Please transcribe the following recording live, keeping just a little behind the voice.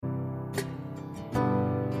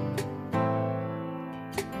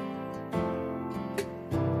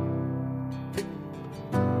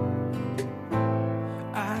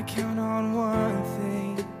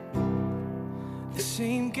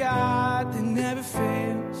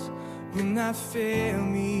not fail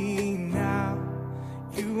me now.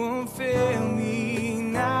 You won't fail me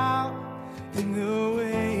now in the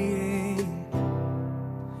waiting.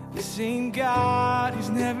 The same God who's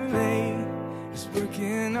never late is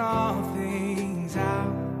working all things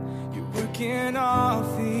out. You're working all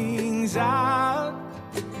things out.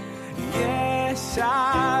 Yes,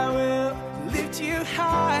 I will lift you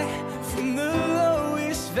high from the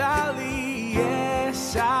lowest valley.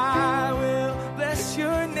 Yes, I will bless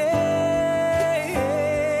your name.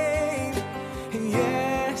 And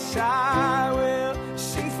yes, I will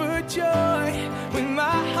sing for joy when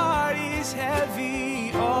my heart is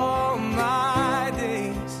heavy all my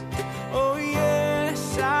days. Oh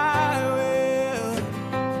yes, I will.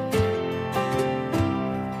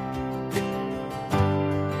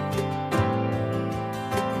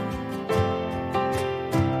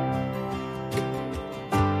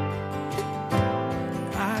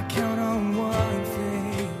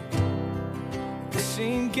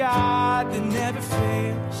 God that never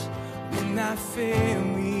fails will not fail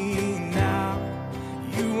me now.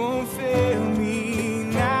 You won't fail me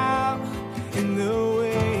now in the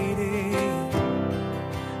waiting.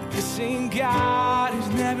 The same God who's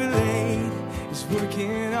never late is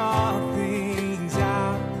working all things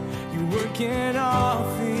out. You're working all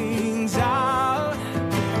things out.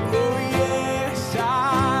 Oh yes,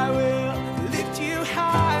 I will lift you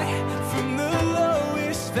high from the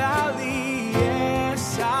lowest valley.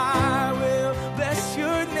 I will bless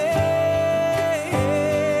your name.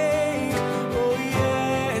 Oh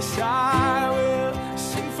yes, I will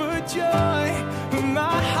sing for joy when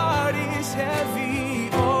my heart is heavy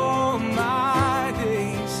all my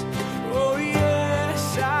days. Oh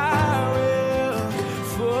yes, I will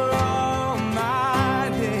for all my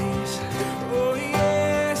days. Oh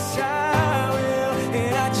yes, I will,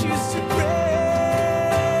 and I choose to praise,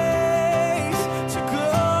 to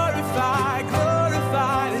glorify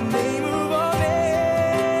the name of all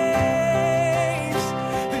names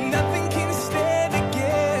that nothing can stand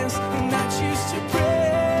against. And I choose to praise,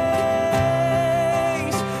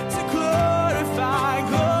 to glorify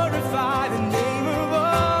the name of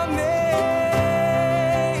all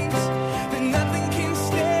names that nothing can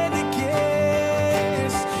stand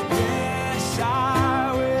against. Yes,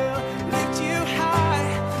 I will lift you high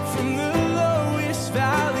from the lowest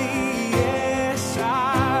valley. Yes,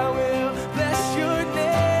 I will bless your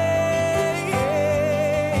name.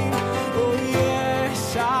 Oh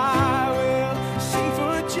yes, I will sing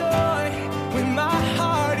for joy when my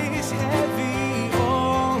heart is heavy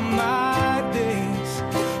all my days.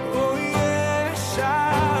 Oh yes,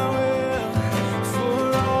 I will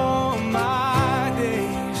for all my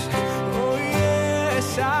days. Oh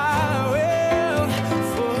yes, I will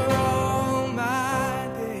for all my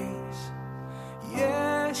days.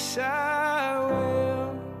 Yes, I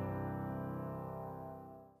will.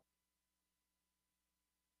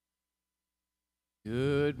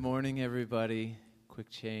 Good morning, everybody. Quick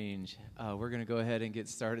change. We're going to go ahead and get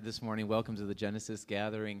started this morning. Welcome to the Genesis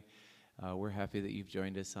Gathering. We're happy that you've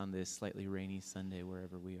joined us on this slightly rainy Sunday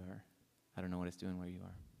wherever we are. I don't know what it's doing where you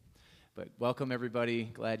are. But welcome, everybody.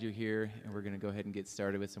 Glad you're here. And we're going to go ahead and get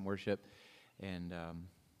started with some worship. And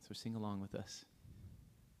so sing along with us.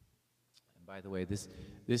 And by the way, this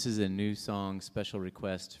is a new song, special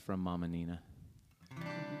request from Mama Nina.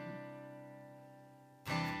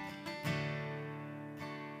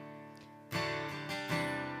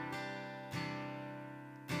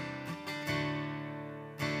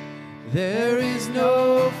 There is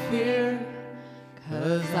no fear,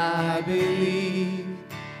 'cause I believe.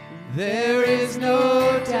 There is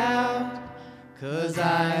no doubt, 'cause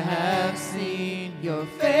I have seen your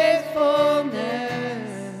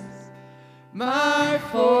faithfulness. My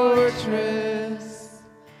fortress,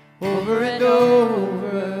 over and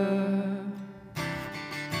over.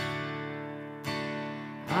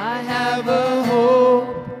 I have a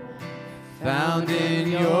hope found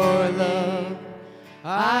in your love.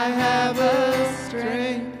 I have a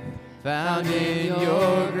strength found in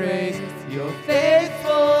your grace, your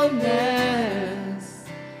faithfulness,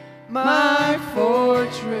 my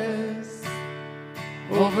fortress,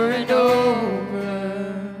 over and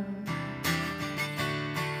over.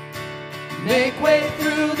 Make way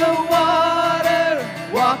through the water,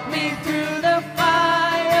 walk me through the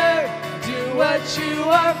fire, do what you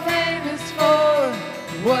are famous for,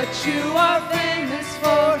 what you are famous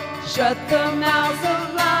for. Shut the mouths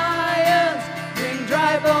of lions, bring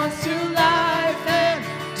dry bones to life, and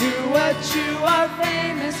do what you are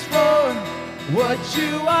famous for, what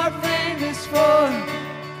you are famous for.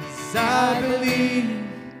 'Cause I believe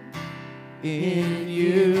in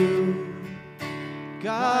you.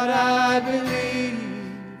 God, I believe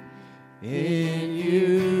in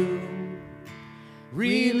you.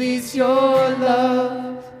 Release your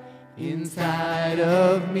love inside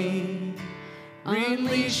of me.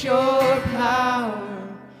 Release your power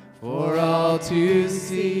for all to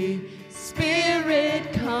see.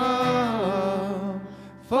 Spirit, come,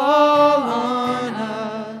 fall on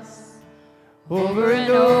us over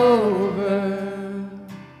and over.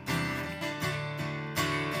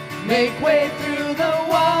 Make way through the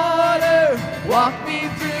water, walk me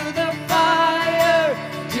through the fire.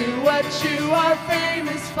 Do what you are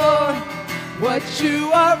famous for, what you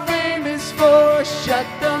are famous for. Shut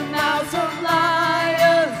the mouths of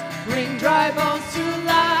lions, bring dry bones to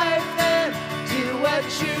life, and do what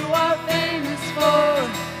you are famous for,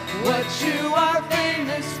 what you are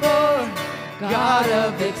famous for. God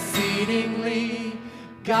of exceedingly,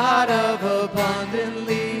 God of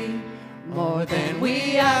abundantly, more than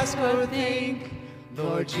we ask or think.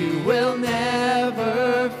 Lord, you will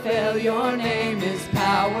never fail. Your name is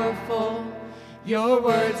powerful, your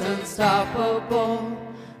word's unstoppable.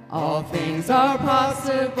 All things are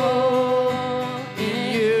possible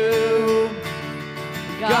in you.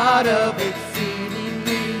 God of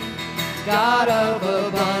exceedingly, God of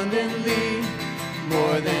abundantly,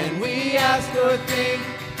 more than we ask or think.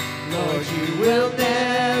 Lord, you will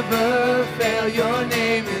never fail. Your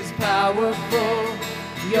name is powerful,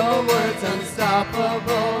 your word's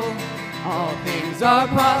unstoppable. All things are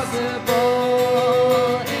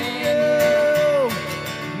possible in you.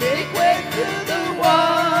 Make way through the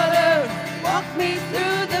water, walk me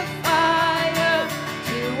through the fire.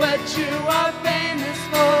 Do what you are famous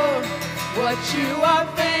for, what you are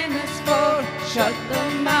famous for. Shut the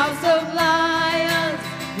mouths of lions,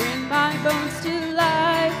 bring my bones to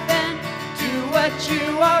life, and do what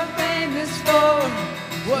you are famous for,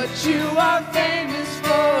 what you are famous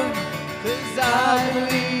for. 'Cause I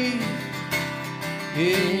believe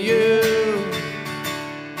in you,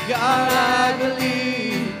 God, I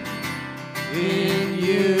believe in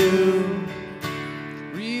you.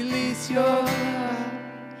 Release your love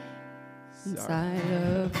inside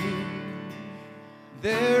of me.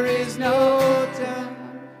 There is no doubt,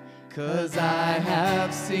 'cause I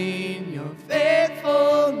have seen your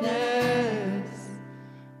faithfulness,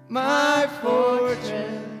 my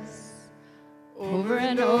fortress, over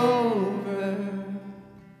and over.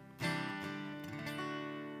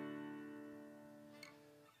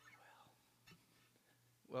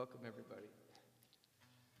 Welcome, everybody.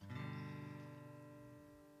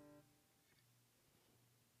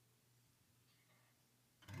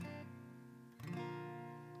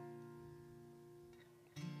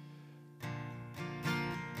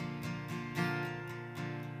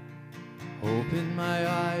 Open my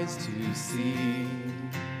eyes to see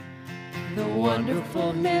The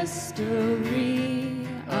wonderful mystery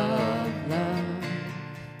of love.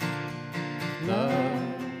 love,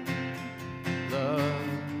 love,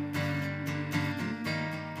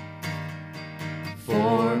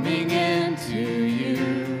 Forming into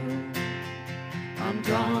you, I'm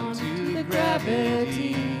drawn to the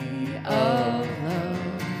gravity of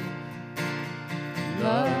love.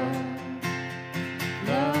 Love,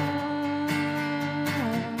 love.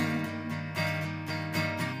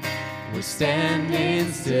 We're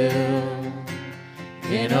standing still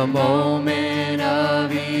in a moment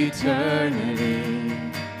of eternity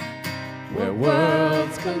where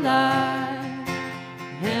worlds collide,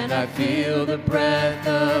 and I feel the breath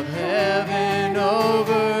of heaven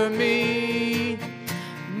over me.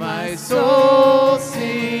 My soul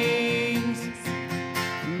sings,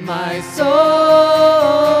 my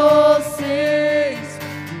soul sings,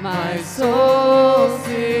 my soul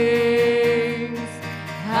sings,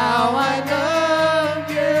 how I love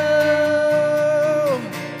you.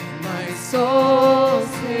 My soul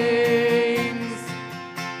sings,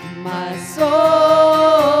 my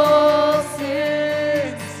soul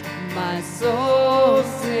sings, my soul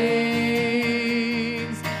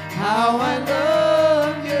sings, how I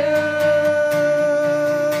love you.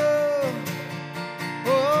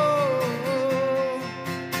 Oh,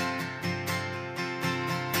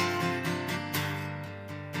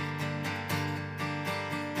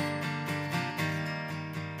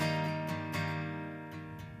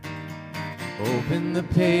 Open the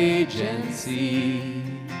page and see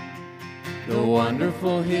the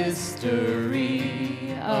wonderful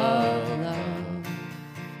history of love.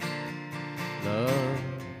 Love,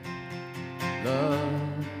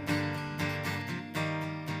 love.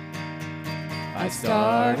 I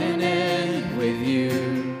start and end with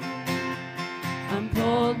you. I'm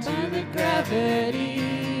pulled to the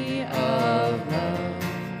gravity of love.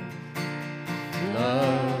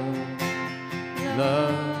 Love,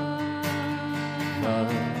 love,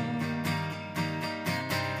 love.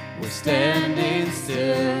 standing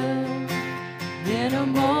still in a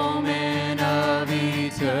moment of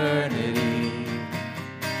eternity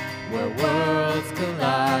where worlds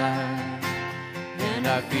collide, and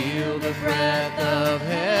I feel the breath of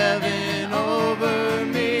heaven over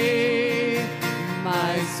me.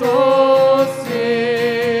 My soul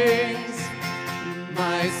sings,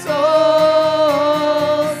 my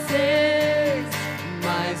soul sings,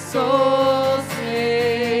 my soul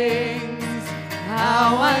sings,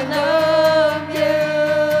 how I love you.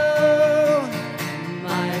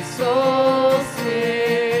 My soul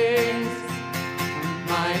sings,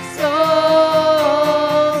 my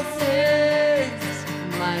soul sings,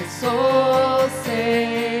 my soul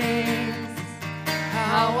sings,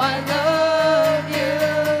 how I love you.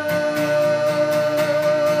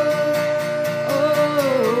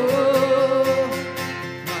 Oh,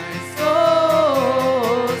 my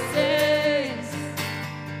soul sings,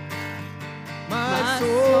 my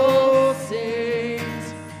soul sings,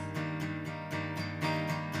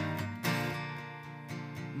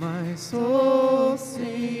 my soul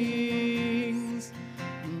sings,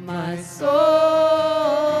 my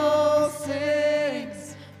soul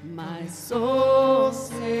sings, my soul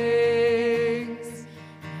sings,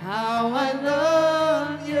 how I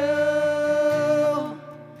love you.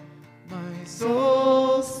 My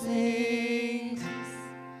soul sings,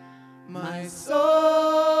 my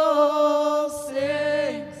soul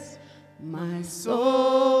sings, my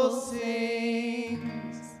soul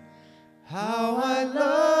sings, how I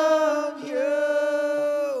love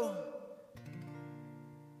you.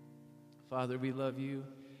 Father, we love you.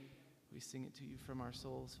 We sing it to you from our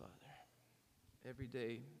souls, Father. Every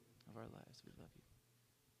day of our lives, we love you.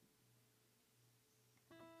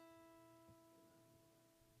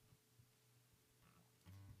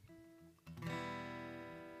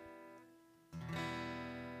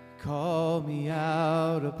 Call me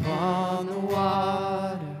out upon the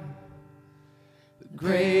water, the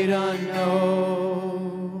great unknown,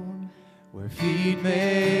 where feet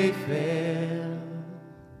may fail.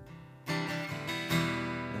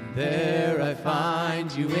 And there I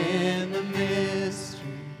find you in the mystery,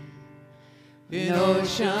 in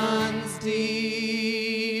oceans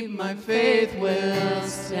deep, my faith will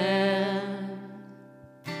stand.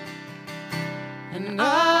 And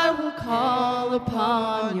I will call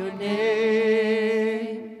upon your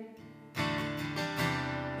name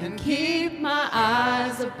and keep my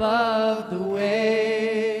eyes above the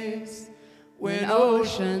waves. When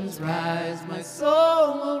oceans rise, my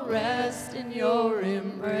soul will rest in your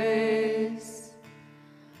embrace.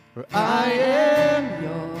 For I am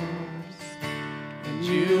yours and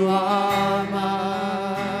you are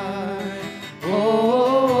mine. Oh,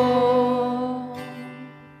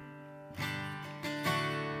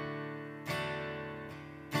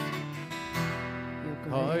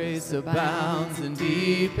 grace abounds in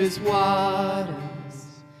deepest waters.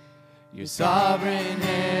 Your sovereign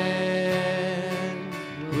hand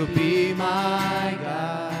will be my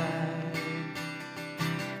guide.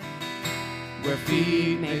 Where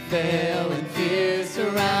feet may fail and fear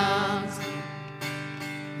surrounds me,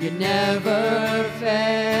 you never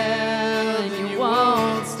fail and you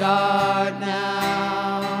won't start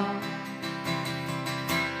now.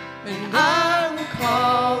 And I will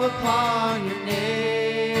call upon your name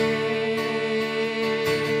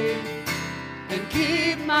and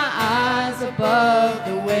keep my eyes above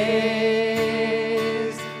the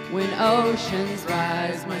waves. When oceans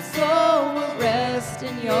rise, my soul will rest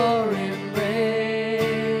in your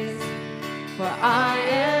embrace. For I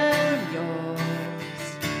am yours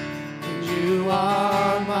and you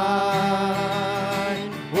are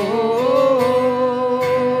mine.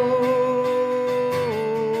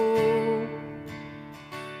 Oh,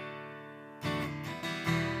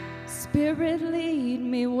 Spirit, lead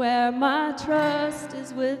me where my trust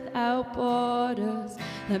is without borders.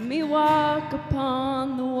 Let me walk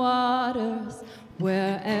upon the waters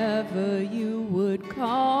wherever you would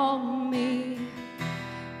call me.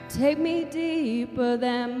 Take me deeper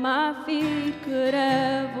than my feet could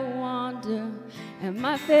ever wander, and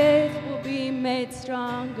my faith will be made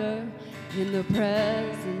stronger in the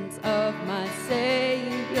presence of my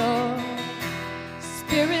Savior.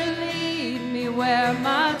 Spirit, lead me where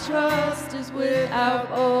my trust is without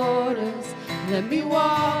borders. Let me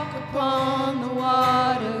walk upon the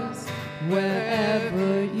waters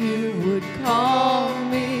wherever you would call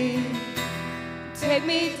me. Take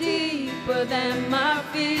me deeper than my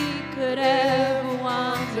feet could ever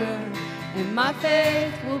wander, and my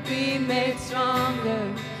faith will be made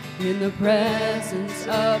stronger in the presence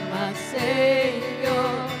of my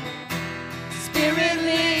Savior. Spirit,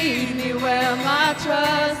 lead me where my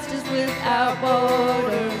trust is without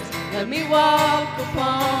borders. me walk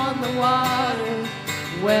upon the water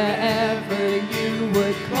wherever you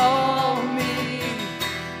would call me.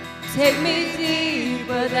 Take me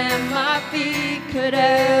deeper than my feet could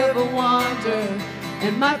ever wander,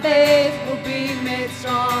 and my faith will be made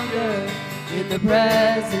stronger in the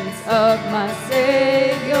presence of my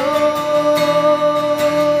Savior.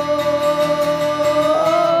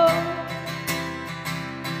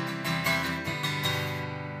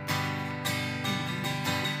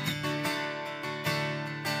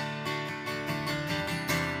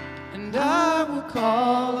 And I will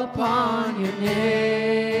call upon your name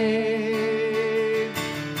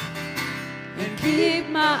and keep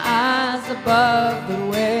my eyes above the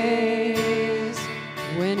waves.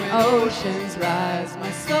 When oceans rise,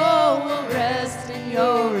 my soul will rest in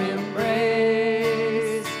your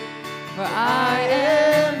embrace. For I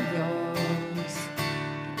am yours,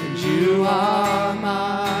 and you are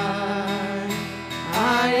mine.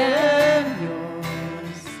 I am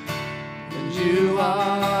yours, and you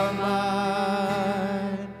are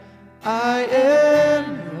mine. I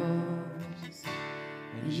am yours,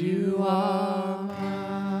 and you are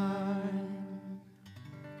mine.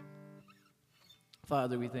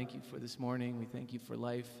 Father, we thank you for this morning. We thank you for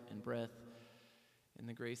life and breath and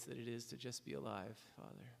the grace that it is to just be alive,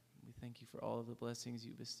 Father. We thank you for all of the blessings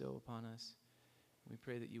you bestow upon us. We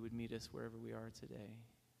pray that you would meet us wherever we are today.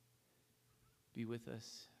 Be with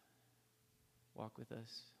us. Walk with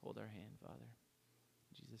us. Hold our hand, Father.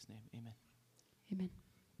 In Jesus' name, amen. Amen.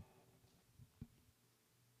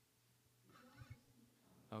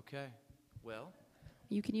 Okay. Well.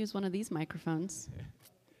 You can use one of these microphones.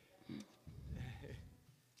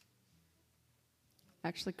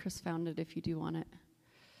 Actually, Chris found it if you do want it.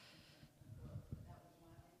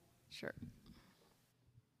 Sure.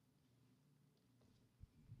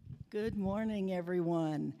 Good morning,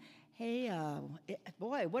 everyone. Hey,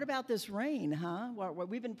 boy, what about this rain, huh? Well,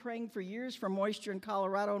 we've been praying for years for moisture in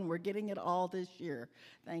Colorado, and we're getting it all this year,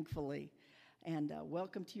 thankfully. And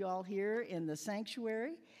welcome to you all here in the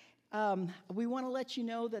sanctuary. We want to let you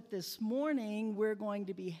know that this morning we're going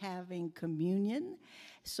to be having communion.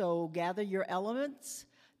 So gather your elements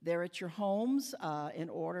there at your homes in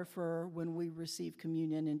order for when we receive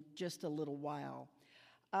communion in just a little while.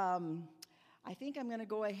 I think I'm going to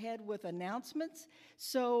go ahead with announcements.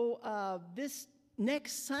 So this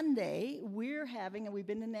next Sunday, we're having, and we've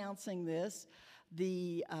been announcing this,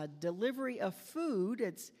 the delivery of food.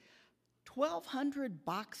 It's 1,200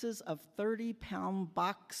 boxes of 30-pound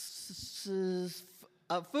boxes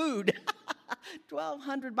of food.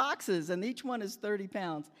 1,200 boxes, and each one is 30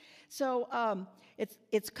 pounds. So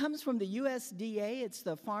it comes from the USDA. It's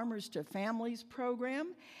the Farmers to Families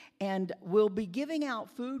program, and we'll be giving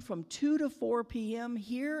out food from 2 to 4 p.m.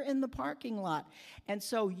 here in the parking lot. And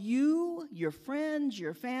so you, your friends,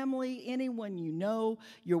 your family, anyone you know,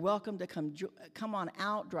 you're welcome to come on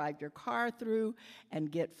out, drive your car through,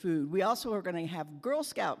 and get food. We also are going to have Girl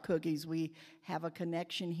Scout cookies. We have a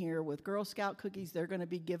connection here with Girl Scout cookies. They're going to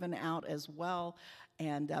be given out as well.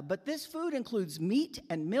 And but this food includes meat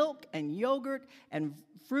and milk and yogurt and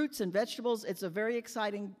fruits and vegetables. It's a very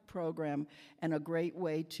exciting program and a great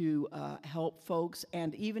way to help folks.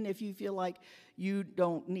 And even if you feel like you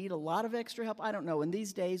don't need a lot of extra help, I don't know. In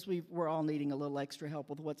these days, we're all needing a little extra help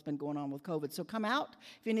with what's been going on with COVID. So come out.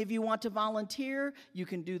 If any of you want to volunteer, you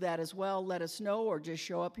can do that as well. Let us know, or just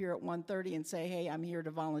show up here at 1:30 and say, hey, I'm here to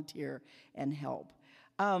volunteer and help.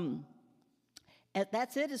 And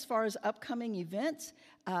that's it as far as upcoming events.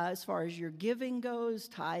 As far as your giving goes,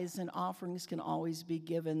 tithes and offerings can always be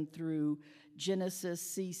given through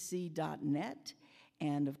genesiscc.net.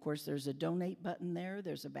 And, of course, there's a donate button there.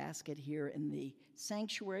 There's a basket here in the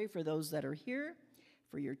sanctuary for those that are here.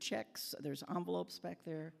 For your checks, there's envelopes back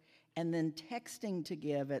there. And then texting to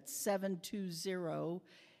give at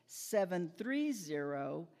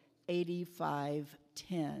 720-730-8510,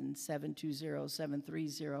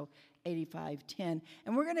 720-730-8510.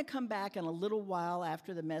 And we're going to come back in a little while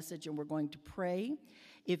after the message, and we're going to pray.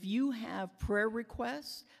 If you have prayer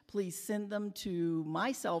requests, please send them to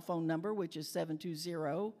my cell phone number, which is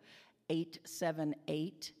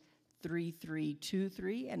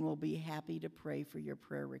 720-878-3323, and we'll be happy to pray for your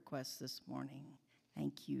prayer requests this morning.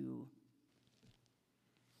 Thank you.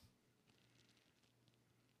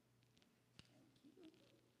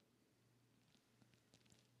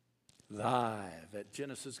 Live at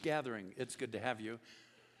Genesis Gathering. It's good to have you.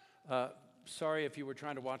 Sorry if you were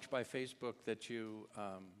trying to watch by Facebook that you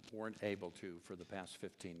weren't able to for the past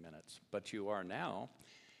 15 minutes, but you are now,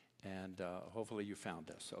 and hopefully you found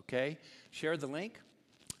us, okay? Share the link.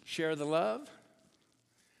 Share the love.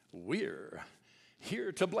 We're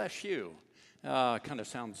here to bless you. Kind of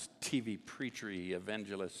sounds TV preachery,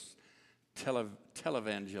 evangelist,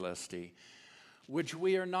 televangelisty, which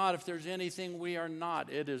we are not. If there's anything we are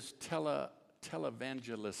not, it is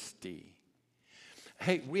televangelisti.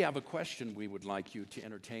 Hey, we have a question we would like you to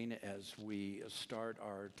entertain as we start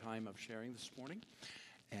our time of sharing this morning.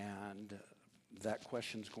 And that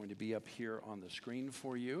question is going to be up here on the screen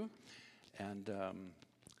for you. And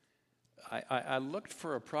I looked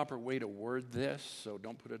for a proper way to word this, so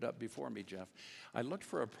don't put it up before me, Jeff. I looked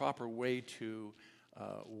for a proper way to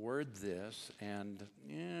word this, and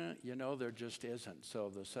there just isn't. So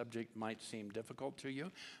the subject might seem difficult to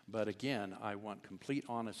you, but again, I want complete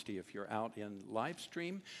honesty. If you're out in live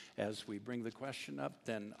stream as we bring the question up,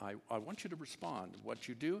 then I want you to respond. What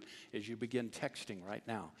you do is you begin texting right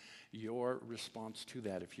now your response to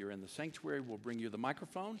that. If you're in the sanctuary, we'll bring you the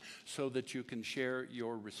microphone so that you can share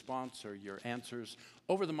your response or your answers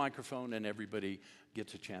over the microphone, and everybody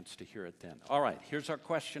gets a chance to hear it then. All right, here's our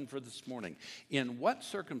question for this morning. In what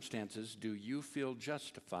circumstances do you feel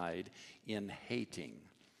justified in hating?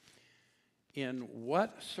 In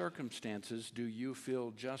what circumstances do you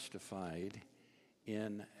feel justified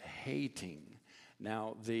in hating?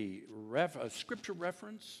 Now, the scripture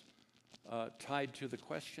reference tied to the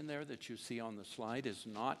question there that you see on the slide is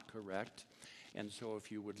not correct. And so if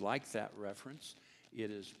you would like that reference,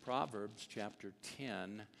 it is Proverbs chapter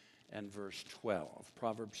 10 and verse 12.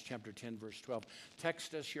 Proverbs chapter 10, verse 12.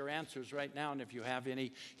 Text us your answers right now, and if you have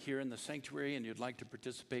any here in the sanctuary and you'd like to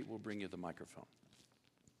participate, we'll bring you the microphone.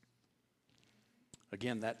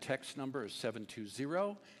 Again, that text number is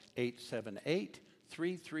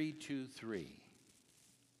 720-878-3323.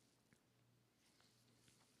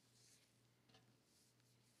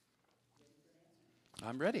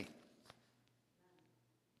 I'm ready.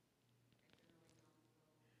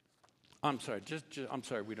 I'm sorry, I'm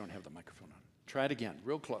sorry, we don't have the microphone on. Try it again,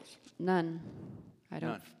 real close. None. I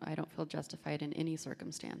None. don't feel justified in any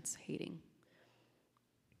circumstance hating.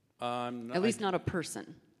 No, At least not a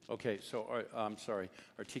person. Okay, so I'm sorry.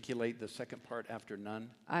 Articulate the second part after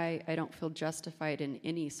none. I don't feel justified in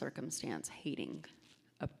any circumstance hating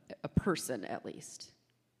a person, at least.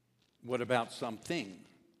 What about something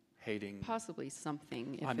hating? Possibly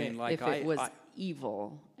something. If I mean, if it was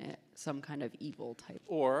evil, some kind of evil type.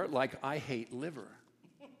 Or like I hate liver.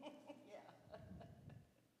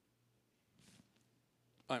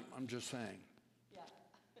 I'm just saying. Yeah.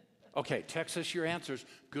 Okay, text us your answers.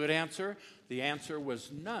 Good answer. The answer was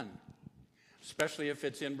none, especially if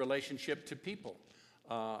it's in relationship to people.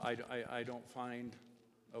 I don't find,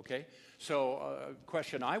 okay. So a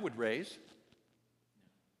question I would raise.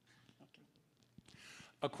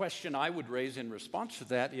 A question I would raise in response to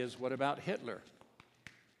that is, what about Hitler?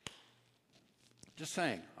 Just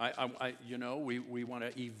saying. We want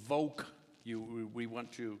to evoke you. We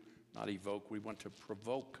want to, not evoke, we want to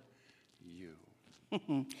provoke you.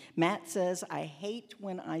 Matt says, I hate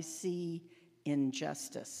when I see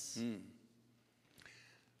injustice.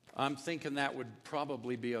 I'm thinking that would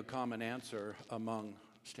probably be a common answer among,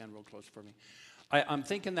 stand real close for me. I'm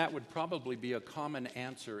thinking that would probably be a common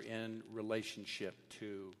answer in relationship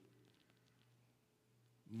to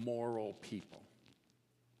moral people.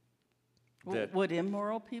 Would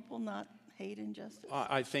immoral people not hate injustice?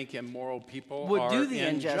 I think immoral people would are do the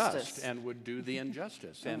unjust injustice. and would do the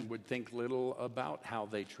injustice and would think little about how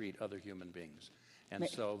they treat other human beings. And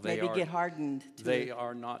so they maybe get hardened. They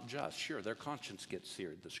are not just. Sure, their conscience gets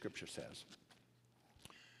seared, the scripture says.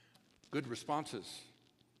 Good responses.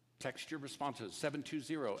 Text your responses,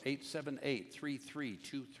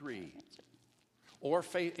 720-878-3323. Or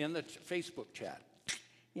in the Facebook chat.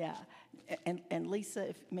 Yeah. And Lisa,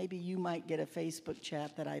 if maybe you might get a Facebook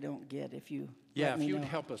chat that I don't get if you Yeah, let if me you'd know.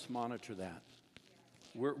 help us monitor that.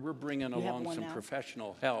 We're bringing You have along one some now?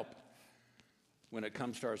 professional help when it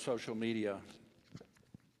comes to our social media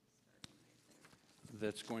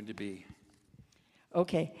that's going to be.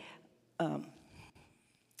 Okay.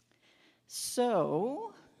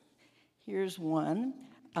 So here's one.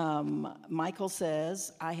 Michael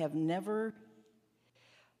says, I have never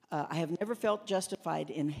felt justified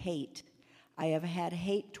in hate. I have had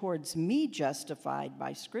hate towards me justified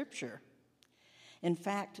by Scripture. In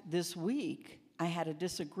fact, this week, I had a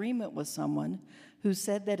disagreement with someone who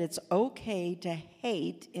said that it's okay to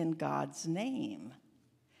hate in God's name.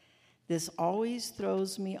 This always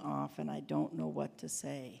throws me off, and I don't know what to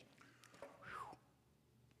say.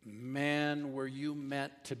 Man, were you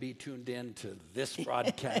meant to be tuned in to this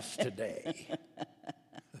broadcast today?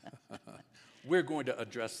 We're going to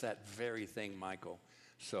address that very thing, Michael.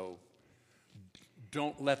 So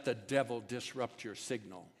don't let the devil disrupt your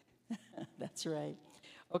signal. That's right.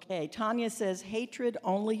 Okay, Tanya says, hatred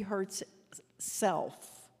only hurts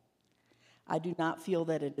self, I do not feel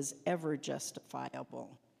that it is ever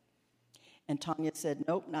justifiable. And Tanya said,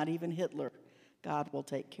 nope, not even Hitler. God will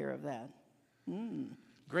take care of that.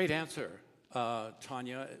 Great answer,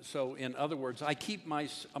 Tanya. So, in other words, I keep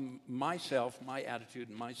myself, my attitude,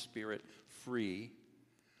 and my spirit free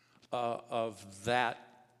of that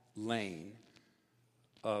lane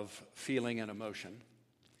of feeling and emotion.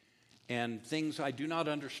 And things I do not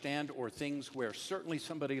understand, or things where certainly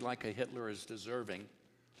somebody like a Hitler is deserving,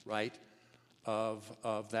 right, of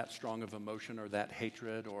that strong of emotion or that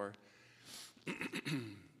hatred, or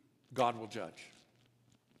God will judge.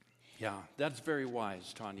 Yeah, that's very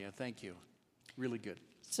wise, Tanya. Thank you. Really good.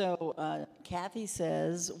 So Kathy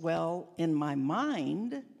says, well, in my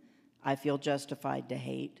mind, I feel justified to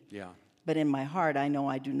hate. Yeah. But in my heart, I know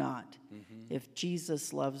I do not. If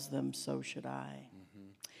Jesus loves them, so should I.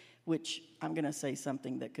 Which I'm going to say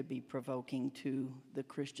something that could be provoking to the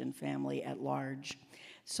Christian family at large.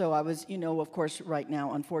 So I was, of course, right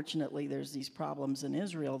now, unfortunately, there's these problems in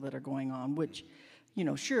Israel that are going on, which,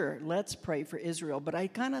 sure, let's pray for Israel. But I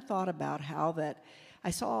kind of thought about how that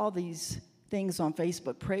I saw all these things on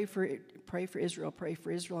Facebook, pray for Israel,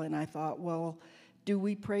 and I thought, well, do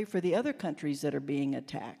we pray for the other countries that are being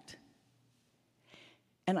attacked?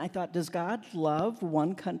 And I thought, does God love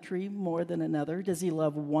one country more than another? Does he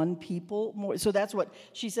love one people more? So that's what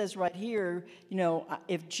she says right here,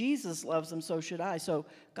 if Jesus loves them, so should I. So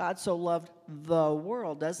God so loved the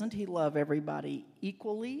world. Doesn't he love everybody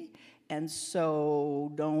equally? And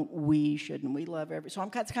so shouldn't we love everybody? So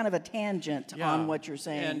it's kind of a tangent on what you're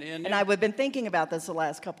saying. And I've been thinking about this the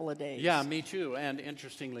last couple of days. Yeah, me too. And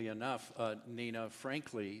interestingly enough, Nina,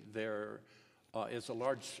 frankly, there is a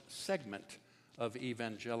large segment of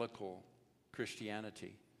evangelical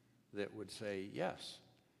Christianity that would say yes,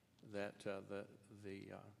 that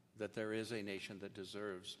that there is a nation that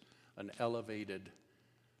deserves an elevated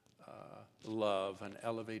love, an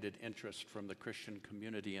elevated interest from the Christian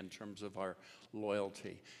community in terms of our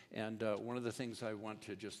loyalty. And one of the things I want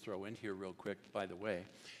to just throw in here real quick, by the way,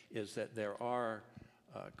 is that there are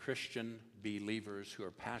Christian believers who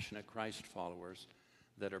are passionate Christ followers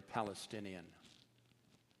that are Palestinian.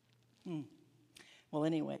 Well,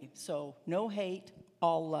 anyway, so no hate,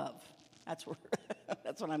 all love. That's what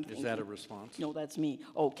I'm thinking. Is that a response? No, that's me.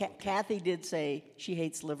 Oh, Kathy did say she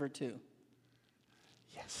hates liver too.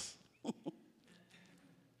 Yes.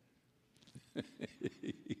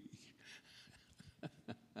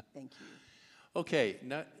 Thank you. Okay,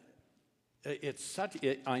 now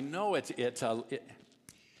I know it's a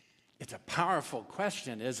powerful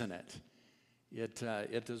question, isn't it?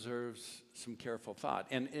 It deserves some careful thought,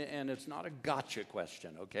 and it's not a gotcha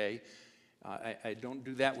question. Okay, I don't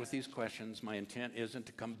do that with these questions. My intent isn't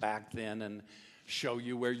to come back then and show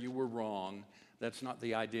you where you were wrong. That's not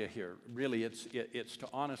the idea here. Really, it's to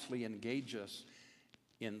honestly engage us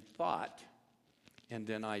in thought and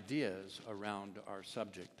then ideas around our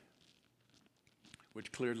subject,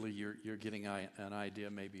 which clearly you're getting an idea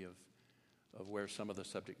maybe of where some of the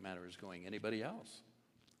subject matter is going. Anybody else?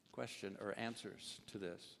 Question or answers to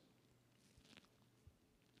this?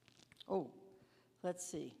 Oh, let's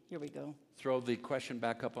see. Here we go. Throw the question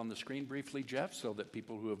back up on the screen briefly, Jeff, so that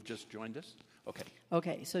people who have just joined us.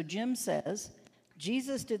 Okay, so Jim says,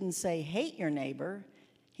 Jesus didn't say hate your neighbor.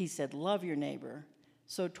 He said love your neighbor.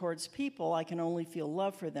 So towards people, I can only feel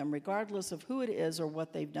love for them regardless of who it is or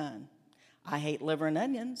what they've done. I hate liver and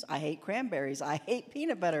onions. I hate cranberries. I hate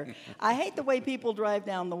peanut butter. I hate the way people drive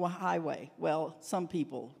down the highway. Well, some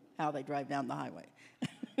people, how they drive down the highway.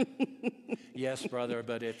 Yes, brother,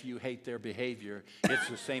 but if you hate their behavior, it's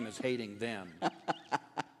the same as hating them.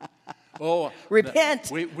 Oh,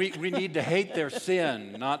 repent. We need to hate their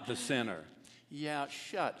sin, not the sinner. Yeah,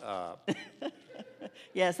 shut up.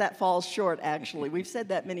 Yes, that falls short, actually. We've said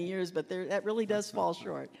that many years, but that really does fall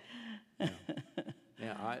short.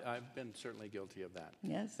 Yeah, I've been certainly guilty of that.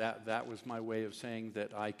 Yes. That was my way of saying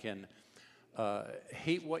that I can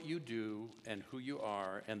hate what you do and who you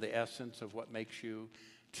are and the essence of what makes you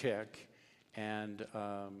tick. And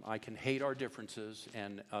I can hate our differences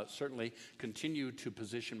and certainly continue to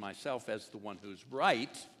position myself as the one who's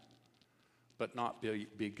right, but not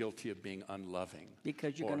be guilty of being unloving.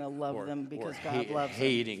 Because you're going to love them because God loves them.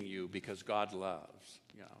 Hating you because God loves.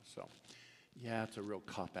 So, yeah, it's a real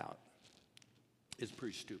cop-out. It's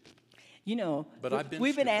pretty stupid. But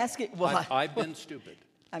we've been asking. Well, I've been stupid.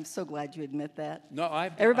 I'm so glad you admit that. No,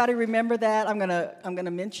 Everybody remember that. I'm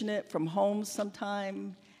gonna mention it from home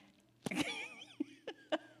sometime.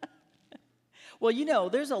 Well,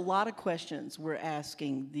 there's a lot of questions we're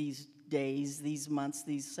asking these days, these months,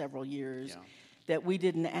 these several years that we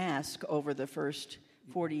didn't ask over the first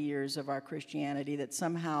 40 years of our Christianity, that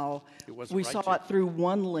somehow It wasn't we right saw to. it through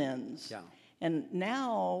one lens. Yeah. And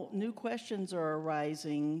now new questions are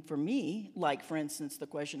arising for me, like, for instance, the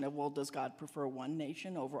question of, well, does God prefer one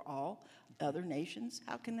nation over all other nations?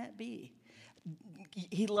 How can that be?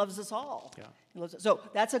 He loves us all. Yeah. He loves us. So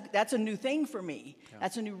that's a new thing for me. Yeah.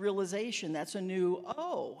 That's a new realization. That's a new,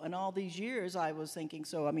 and all these years I was thinking,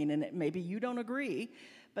 so, I mean, and maybe you don't agree,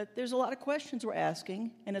 but there's a lot of questions we're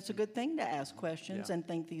asking, and it's a good thing to ask questions and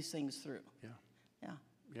think these things through. Yeah. Yeah.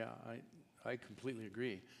 Yeah, I completely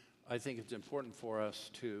agree. I think it's important for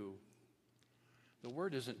us to, the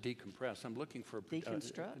word isn't decompress. I'm looking for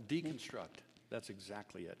Deconstruct. Deconstruct. That's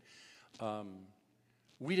exactly it.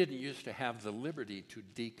 We didn't used to have the liberty to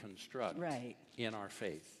deconstruct in our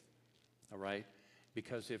faith, all right?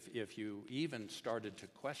 Because if you even started to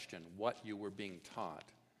question what you were being taught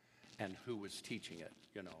and who was teaching it,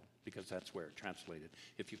 because that's where it translated.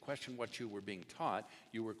 If you question what you were being taught,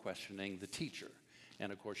 you were questioning the teacher.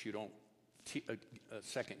 And of course, you don't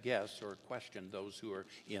second guess or question those who are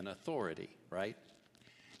in authority, right?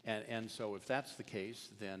 And so if that's the case,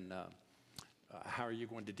 then how are you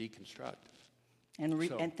going to deconstruct?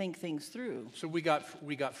 And think things through. So we got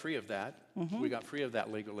free of that. Mm-hmm. We got free of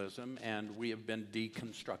that legalism, and we have been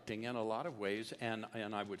deconstructing in a lot of ways. And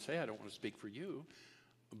I would say, I don't want to speak for you,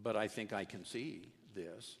 but I think I can see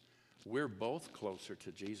this. We're both closer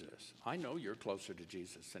to Jesus. I know you're closer to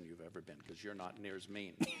Jesus than you've ever been because you're not near as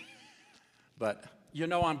mean. But,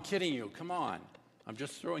 I'm kidding you. Come on. I'm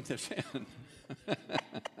just throwing this in.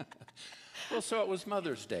 Well, so it was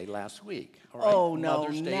Mother's Day last week. All right? Oh, no.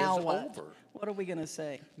 Mother's Day now is what? over. What are we going to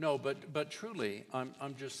say? No, but truly,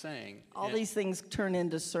 I'm just saying. All these things turn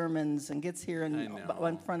into sermons and gets here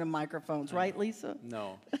in front of microphones. Right, Lisa?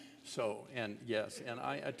 No. So, and yes, and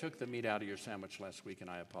I took the meat out of your sandwich last week, and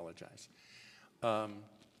I apologize.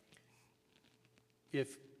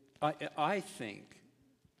 If I think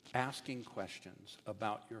asking questions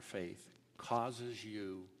about your faith causes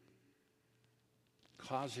you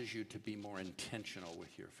to be more intentional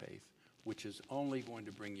with your faith, which is only going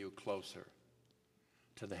to bring you closer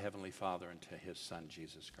to the Heavenly Father and to His Son,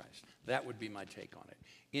 Jesus Christ. That would be my take on it.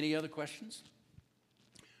 Any other questions?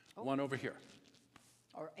 One over here.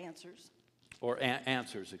 Or answers. Or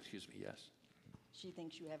answers, excuse me, yes. She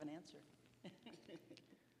thinks you have an answer.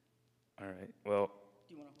 All right, well.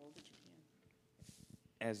 Do you want to hold it? You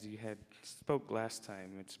can. As you had spoke last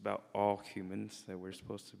time, it's about all humans, that we're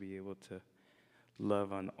supposed to be able to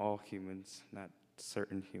love on all humans, not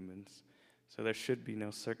certain humans. So there should be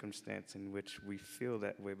no circumstance in which we feel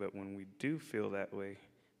that way, but when we do feel that way,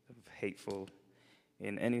 of hateful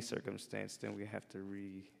in any circumstance, then we have to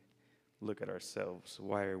look at ourselves.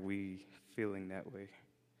 Why are we feeling that way?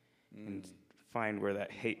 And find where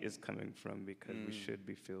that hate is coming from, because we should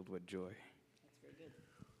be filled with joy.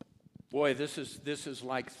 Boy, this is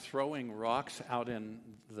like throwing rocks out in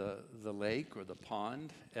the lake or the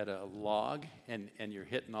pond at a log, and you're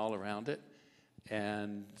hitting all around it.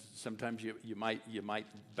 And sometimes you might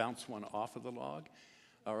bounce one off of the log.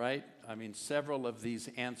 All right? I mean, several of these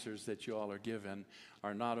answers that you all are given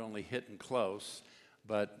are not only hitting close,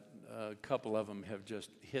 but a couple of them have just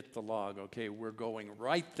hit the log. Okay, we're going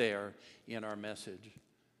right there in our message.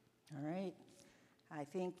 All right. I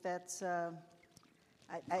think that's I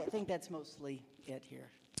think that's mostly it here.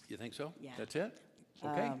 You think so? Yeah. That's it?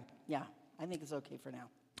 Okay. Yeah, I think it's okay for now.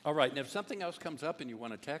 All right, and if something else comes up and you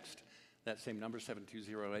want to text, that same number,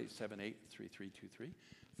 720-878-3323,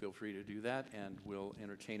 feel free to do that, and we'll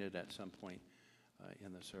entertain it at some point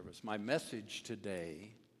in the service. My message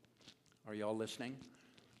today, are y'all listening?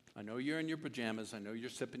 I know you're in your pajamas. I know you're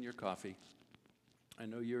sipping your coffee. I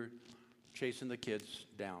know you're chasing the kids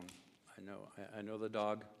down. I know the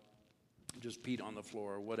dog just peed on the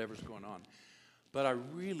floor or whatever's going on. But I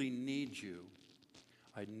really need you.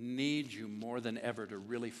 I need you more than ever to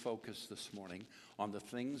really focus this morning on the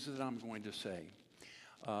things that I'm going to say.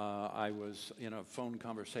 I was in a phone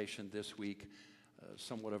conversation this week,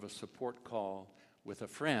 somewhat of a support call with a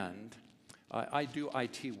friend. I do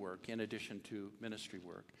IT work in addition to ministry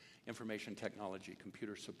work, information technology,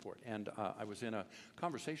 computer support. And I was in a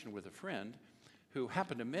conversation with a friend who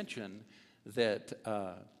happened to mention that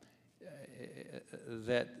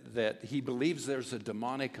that he believes there's a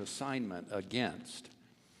demonic assignment against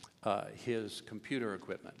his computer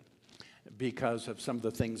equipment because of some of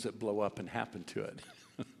the things that blow up and happen to it.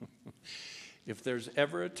 If there's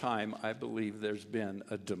ever a time I believe there's been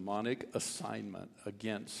a demonic assignment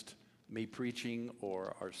against me preaching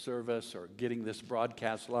or our service or getting this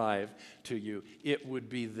broadcast live to you, it would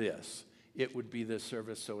be this. it would be this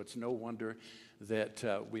service. So it's no wonder that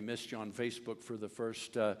we missed you on Facebook for the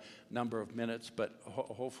first number of minutes, but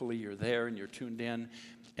hopefully you're there and you're tuned in,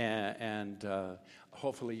 and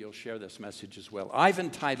hopefully you'll share this message as well. I've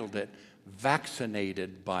entitled it,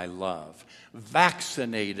 Vaccinated by Love.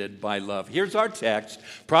 Vaccinated by love. Here's our text,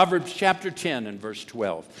 Proverbs chapter 10 and verse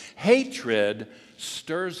 12. Hatred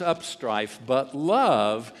stirs up strife, but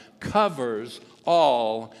love covers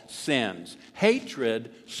all sins.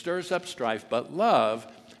 Hatred stirs up strife, but love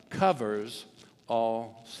covers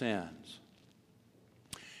all sins.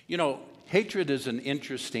 You know, hatred is an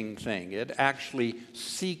interesting thing. It actually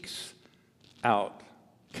seeks out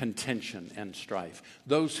contention and strife.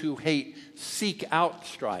 Those who hate seek out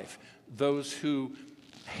strife. Those who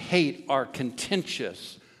hate are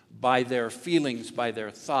contentious by their feelings, by their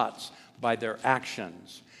thoughts, by their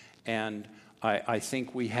actions. And I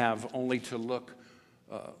think we have only to look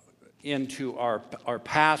into our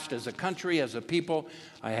past as a country, as a people.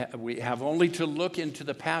 We have only to look into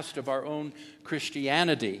the past of our own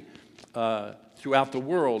Christianity throughout the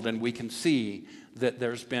world, and we can see that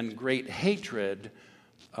there's been great hatred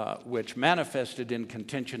which manifested in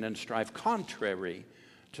contention and strife contrary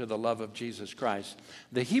to the love of Jesus Christ.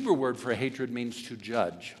 The Hebrew word for hatred means to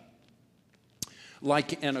judge,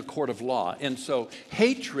 like in a court of law. And so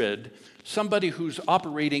hatred, somebody who's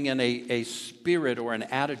operating in a spirit or an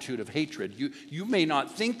attitude of hatred, you may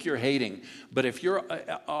not think you're hating, but if you're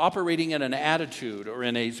operating in an attitude or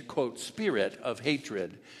in a, quote, spirit of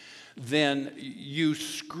hatred, then you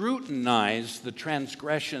scrutinize the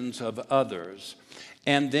transgressions of others,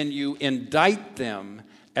 and then you indict them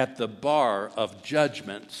at the bar of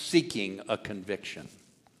judgment, seeking a conviction.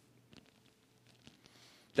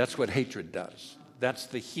 That's what hatred does. That's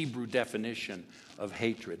the Hebrew definition of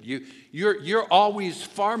hatred. You're always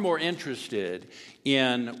far more interested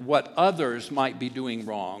in what others might be doing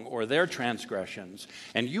wrong or their transgressions,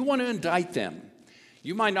 and you want to indict them.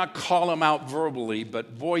 You might not call them out verbally,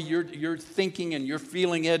 but boy, you're thinking and you're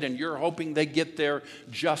feeling it, and you're hoping they get their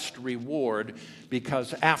just reward,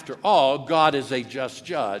 because after all, God is a just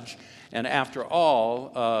judge, and after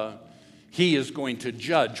all, He is going to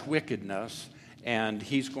judge wickedness, and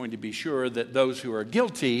He's going to be sure that those who are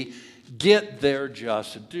guilty get their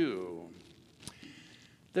just due.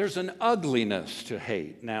 There's an ugliness to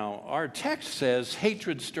hate. Now, our text says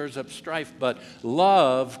hatred stirs up strife, but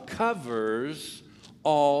love covers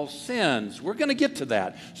all sins. We're going to get to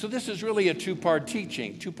that. So this is really a two-part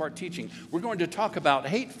teaching. We're going to talk about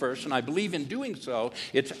hate first, and I believe in doing so,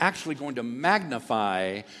 it's actually going to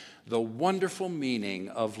magnify the wonderful meaning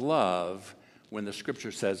of love when the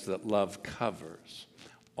Scripture says that love covers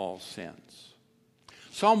all sins.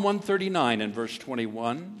 Psalm 139 and verse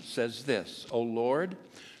 21 says this, O Lord,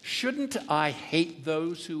 shouldn't I hate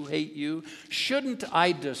those who hate you? Shouldn't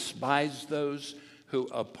I despise those who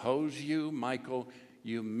oppose you? Michael,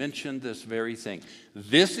 you mentioned this very thing.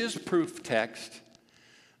 This is proof text.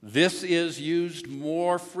 This is used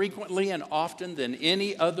more frequently and often than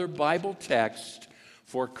any other Bible text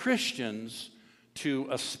for Christians to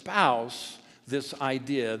espouse this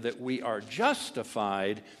idea that we are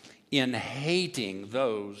justified in hating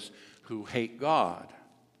those who hate God.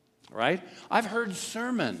 Right? I've heard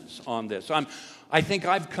sermons on this. I think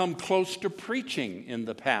I've come close to preaching in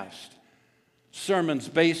the past sermons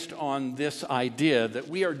based on this idea that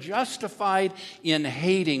we are justified in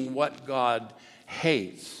hating what God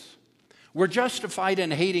hates. We're justified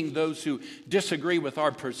in hating those who disagree with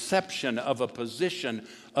our perception of a position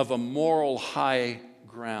of a moral high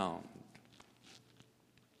ground.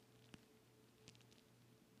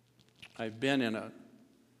 I've been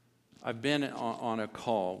on a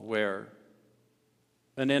call where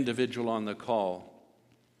an individual on the call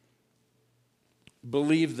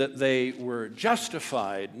believed that they were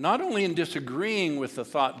justified not only in disagreeing with the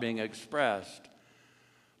thought being expressed,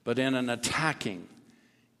 but in an attacking,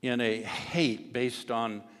 in a hate based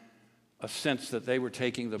on a sense that they were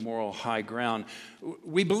taking the moral high ground.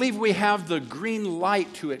 We believe we have the green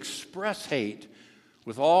light to express hate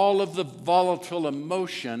with all of the volatile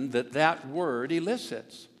emotion that word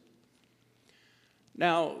elicits.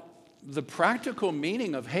 Now, the practical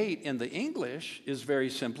meaning of hate in the English is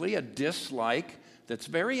very simply a dislike that's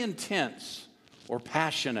very intense or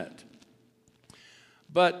passionate.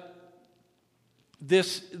 But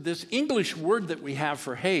this English word that we have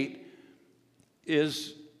for hate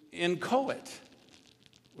is inchoate.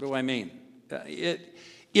 What do I mean?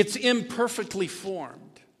 It's imperfectly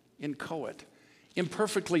formed. Inchoate.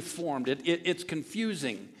 Imperfectly formed. It's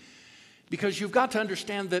confusing. Because you've got to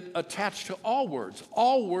understand that attached to all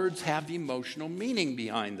words have emotional meaning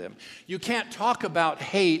behind them. You can't talk about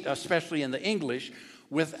hate, especially in the English,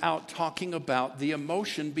 without talking about the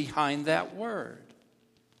emotion behind that word.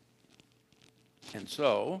 And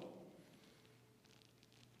so,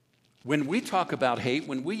 when we talk about hate,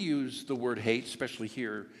 when we use the word hate, especially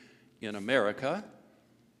here in America,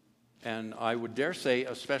 and I would dare say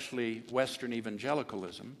especially Western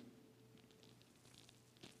evangelicalism,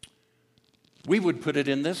 we would put it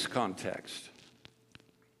in this context.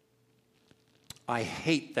 I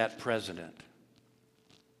hate that president.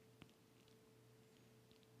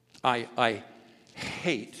 I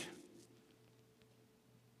hate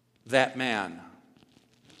that man.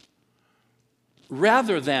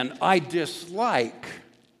 Rather than I dislike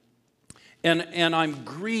and I'm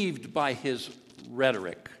grieved by his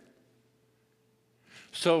rhetoric.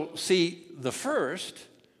 So, see, the first,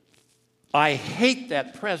 I hate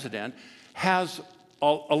that president, has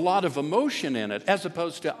a lot of emotion in it, as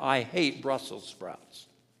opposed to I hate Brussels sprouts.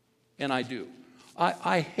 And I do.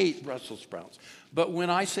 I hate Brussels sprouts. But when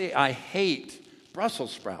I say I hate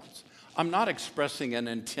Brussels sprouts, I'm not expressing an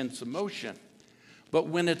intense emotion. But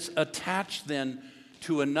when it's attached then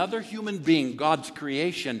to another human being, God's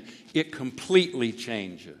creation, it completely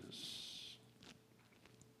changes.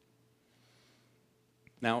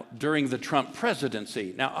 Now, during the Trump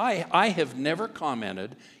presidency, now I have never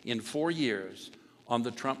commented in 4 years on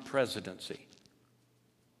the Trump presidency.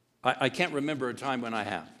 I can't remember a time when I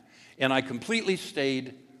have. And I completely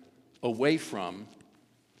stayed away from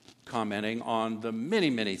commenting on the many,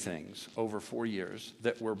 many things over 4 years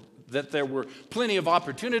that there were plenty of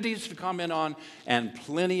opportunities to comment on and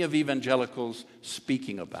plenty of evangelicals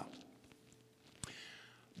speaking about.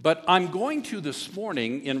 But I'm going to this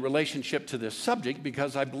morning in relationship to this subject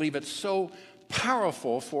because I believe it's so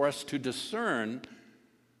powerful for us to discern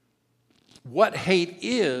what hate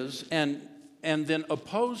is and then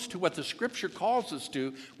opposed to what the Scripture calls us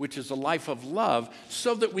to, which is a life of love,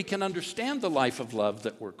 so that we can understand the life of love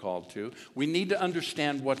that we're called to. We need to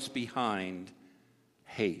understand what's behind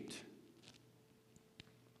hate.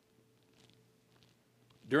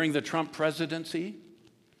 During the Trump presidency,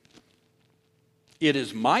 it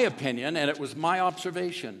is my opinion, and it was my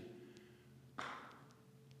observation,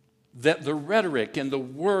 that the rhetoric and the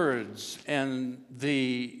words and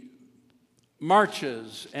the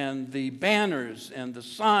marches and the banners and the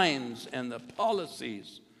signs and the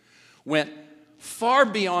policies went far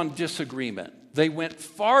beyond disagreement. They went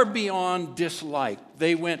far beyond dislike.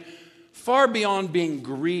 They went far beyond being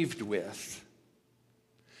grieved with.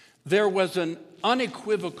 There was an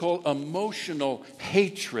unequivocal emotional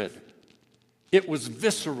hatred. It was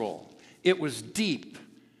visceral. It was deep.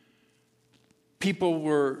 People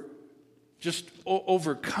were just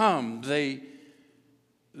overcome. They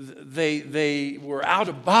were out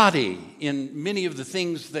of body in many of the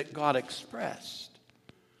things that God expressed.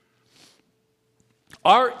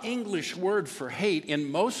 Our English word for hate in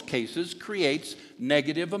most cases creates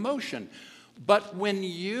negative emotion. But when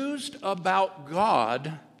used about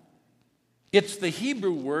God, it's the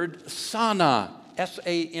Hebrew word sana,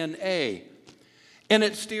 S-A-N-A. And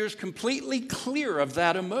it steers completely clear of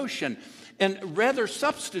that emotion and rather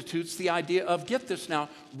substitutes the idea of, get this now,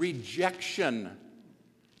 rejection.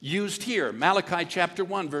 Used here, Malachi chapter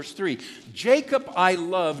 1, verse 3. Jacob I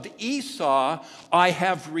loved, Esau I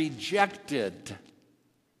have rejected.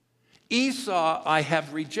 Esau I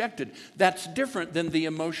have rejected. That's different than the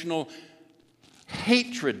emotional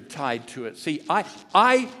hatred tied to it. See,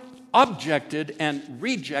 I objected and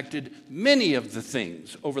rejected many of the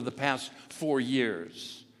things over the past 4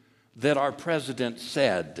 years that our president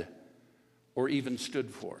said or even stood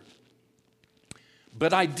for.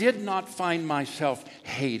 But I did not find myself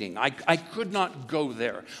hating. I could not go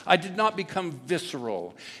there. I did not become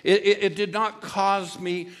visceral. It did not cause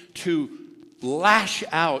me to lash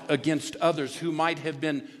out against others who might have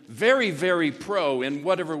been very, very pro in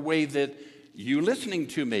whatever way that you listening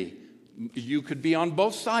to me. You could be on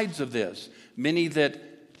both sides of this. Many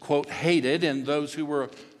that, quote, hated, and those who were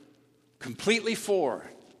completely for.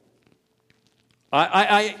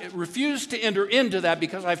 I refuse to enter into that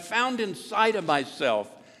because I found inside of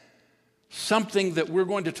myself something that we're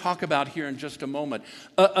going to talk about here in just a moment.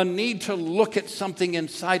 A need to look at something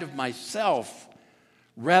inside of myself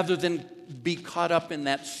rather than be caught up in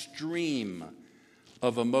that stream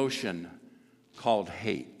of emotion called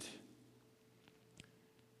hate.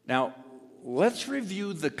 Now, let's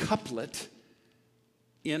review the couplet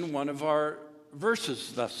in one of our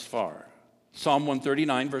verses thus far. Psalm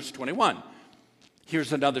 139, verse 21.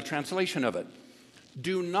 Here's another translation of it.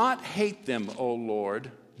 Do not hate them, O Lord.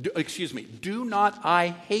 Do not I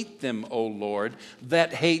hate them, O Lord,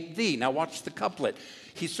 that hate thee. Now watch the couplet.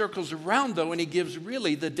 He circles around, though, and he gives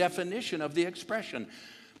really the definition of the expression.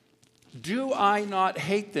 Do I not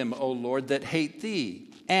hate them, O Lord, that hate thee?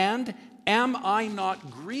 And am I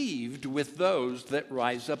not grieved with those that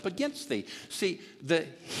rise up against thee? See, the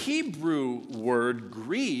Hebrew word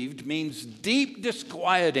grieved means deep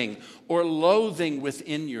disquieting or loathing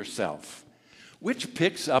within yourself, which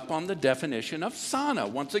picks up on the definition of sana.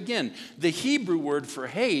 Once again, the Hebrew word for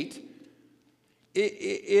hate,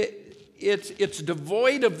 it's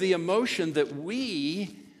devoid of the emotion that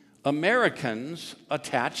we Americans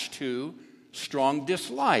attach to strong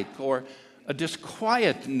dislike or a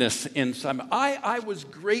disquietness inside. I was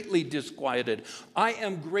greatly disquieted. I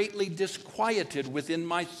am greatly disquieted within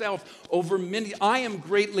myself over many. I am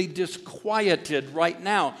greatly disquieted right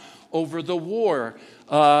now over the war,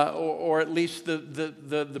 or at least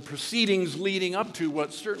the proceedings leading up to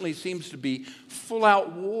what certainly seems to be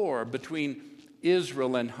full-out war between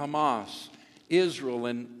Israel and Hamas, Israel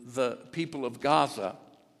and the people of Gaza.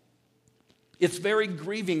 It's very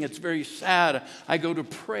grieving. It's very sad. I go to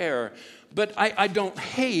prayer. But I don't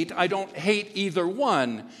hate either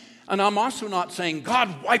one. And I'm also not saying,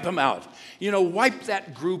 God, wipe them out. Wipe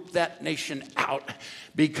that group, that nation out,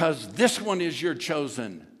 because this one is your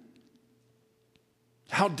chosen.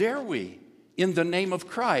 How dare we, in the name of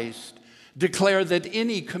Christ, declare that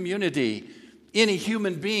any community, any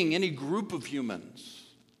human being, any group of humans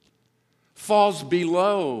falls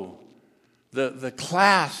below the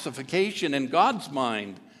classification in God's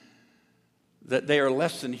mind, that they are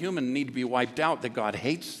less than human, need to be wiped out, that God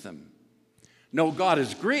hates them. No, God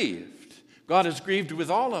is grieved. God is grieved with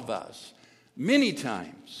all of us many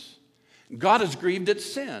times. God is grieved at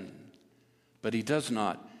sin, but he does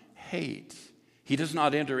not hate. He does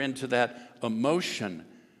not enter into that emotion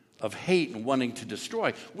of hate and wanting to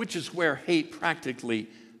destroy, which is where hate practically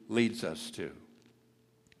leads us to.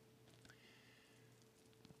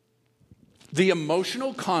 The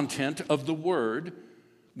emotional content of the word,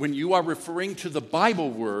 when you are referring to the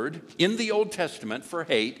Bible word in the Old Testament for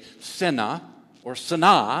hate, sena or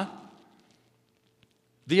sana,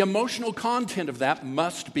 the emotional content of that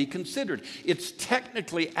must be considered. It's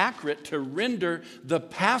technically accurate to render the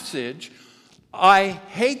passage, I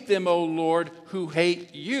hate them, O Lord, who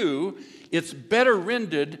hate you. It's better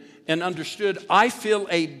rendered and understood, I feel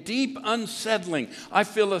a deep unsettling. I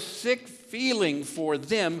feel a sick feeling for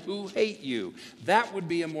them who hate you. That would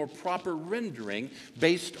be a more proper rendering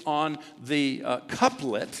based on the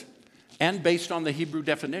couplet and based on the Hebrew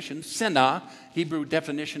definition, sena, Hebrew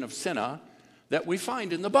definition of sena, that we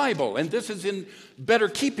find in the Bible. And this is in better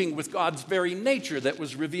keeping with God's very nature that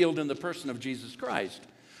was revealed in the person of Jesus Christ.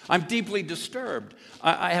 I'm deeply disturbed.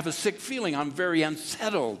 I have a sick feeling. I'm very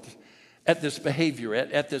unsettled at this behavior,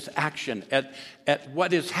 at this action, at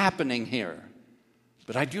what is happening here.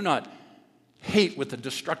 But I do not hate with a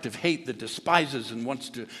destructive hate that despises and wants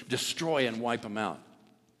to destroy and wipe them out.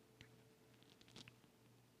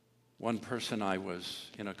 One person I was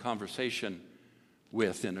in a conversation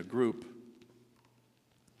with in a group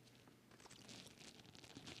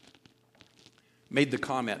made the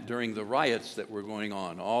comment during the riots that were going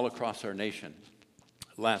on all across our nation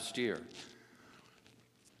last year.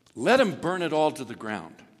 Let them burn it all to the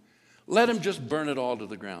ground. Let them just burn it all to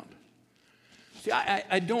the ground. See,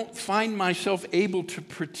 I don't find myself able to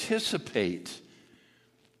participate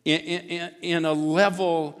in a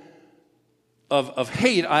level of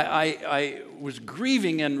hate. I was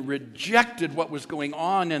grieving and rejected what was going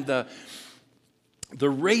on and the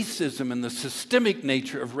racism and the systemic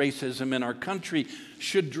nature of racism in our country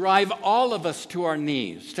should drive all of us to our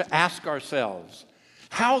knees to ask ourselves,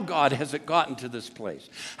 how, God, has it gotten to this place?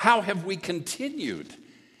 How have we continued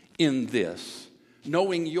in this,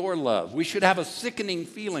 knowing your love? We should have a sickening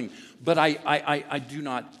feeling, but I do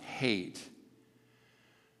not hate.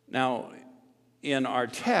 Now, in our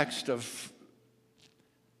text of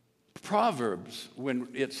Proverbs, when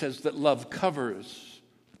it says that love covers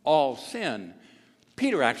all sin,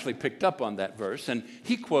 Peter actually picked up on that verse, and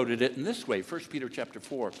he quoted it in this way, 1 Peter chapter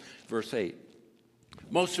 4, verse 8.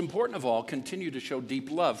 Most important of all, continue to show deep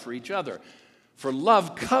love for each other. For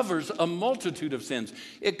love covers a multitude of sins.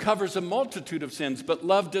 It covers a multitude of sins, but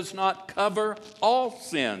love does not cover all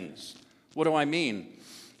sins. What do I mean?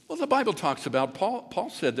 Well, the Bible talks about, Paul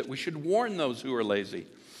said that we should warn those who are lazy.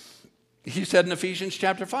 He said in Ephesians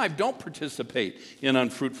chapter 5, don't participate in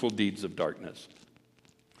unfruitful deeds of darkness.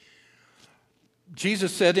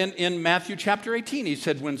 Jesus said in Matthew chapter 18, he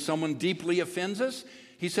said when someone deeply offends us,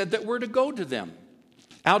 he said that we're to go to them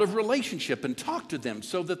out of relationship and talk to them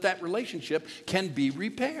so that that relationship can be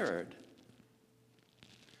repaired.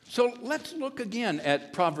 So let's look again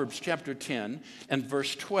at Proverbs chapter 10 and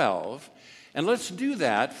verse 12, and let's do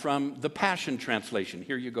that from the Passion Translation.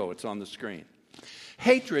 Here you go, it's on the screen.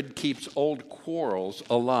 Hatred keeps old quarrels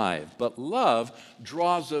alive, but love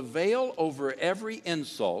draws a veil over every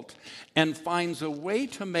insult and finds a way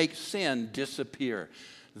to make sin disappear.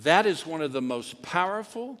 That is one of the most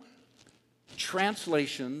powerful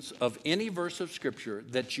translations of any verse of Scripture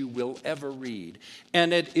that you will ever read.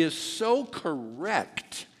 And it is so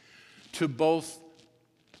correct to both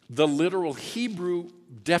the literal Hebrew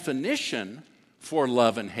definition for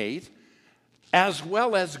love and hate, as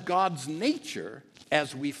well as God's nature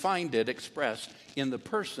as we find it expressed in the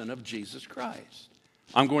person of Jesus Christ.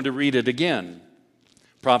 I'm going to read it again.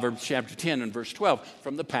 Proverbs chapter 10 and verse 12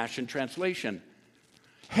 from the Passion Translation.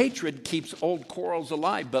 Hatred keeps old quarrels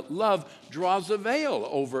alive, but love draws a veil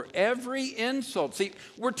over every insult. See,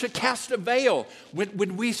 we're to cast a veil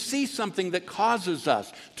when we see something that causes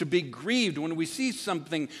us to be grieved, when we see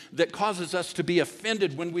something that causes us to be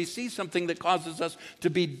offended, when we see something that causes us to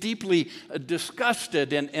be deeply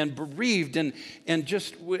disgusted and bereaved, and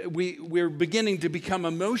just we're beginning to become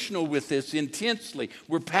emotional with this intensely.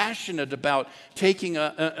 We're passionate about taking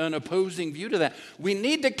an opposing view to that. We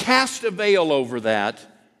need to cast a veil over that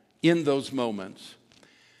in those moments.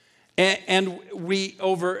 And we,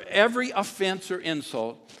 over every offense or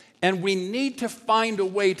insult, and we need to find a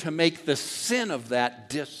way to make the sin of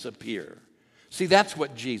that disappear. See, that's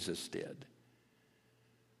what Jesus did.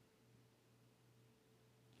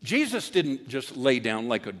 Jesus didn't just lay down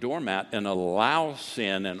like a doormat and allow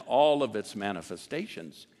sin and all of its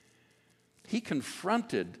manifestations. He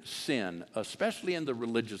confronted sin, especially in the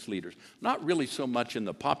religious leaders, not really so much in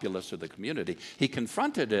the populace or the community. He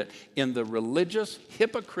confronted it in the religious,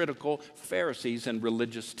 hypocritical Pharisees and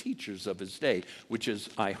religious teachers of his day, which is,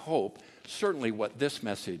 I hope, certainly what this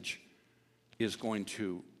message is going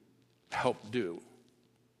to help do.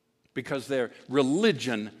 Because their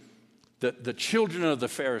religion, the children of the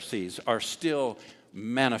Pharisees are still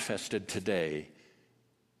manifested today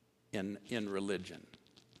in religion,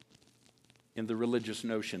 in the religious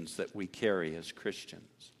notions that we carry as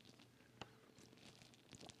Christians.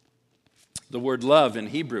 The word love in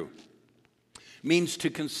Hebrew means to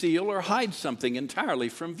conceal or hide something entirely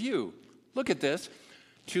from view. Look at this.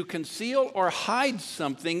 To conceal or hide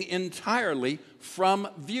something entirely from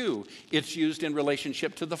view. It's used in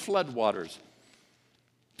relationship to the floodwaters.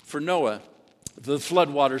 For Noah, the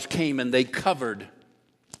floodwaters came and they covered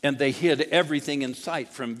and they hid everything in sight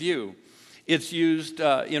from view. It's used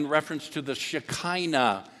in reference to the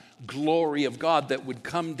Shekinah glory of God that would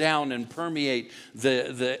come down and permeate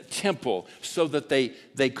the temple so that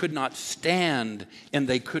they could not stand and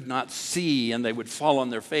they could not see and they would fall on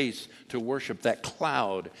their face to worship that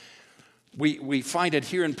cloud. We find it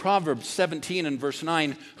here in Proverbs 17 and verse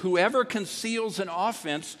 9. Whoever conceals an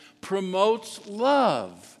offense promotes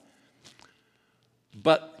love,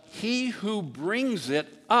 but he who brings it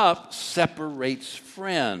up separates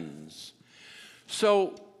friends.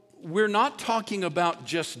 So we're not talking about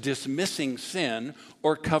just dismissing sin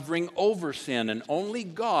or covering over sin, and only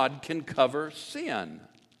God can cover sin.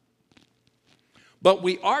 But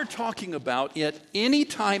we are talking about at any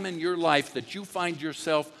time in your life that you find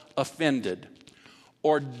yourself offended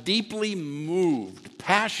or deeply moved,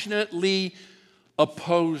 passionately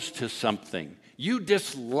opposed to something. You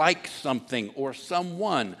dislike something or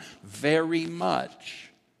someone very much.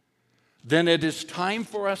 Then it is time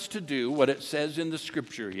for us to do what it says in the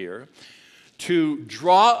Scripture here, to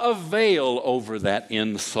draw a veil over that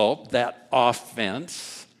insult, that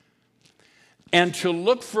offense, and to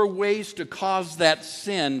look for ways to cause that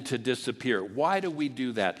sin to disappear. Why do we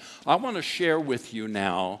do that? I want to share with you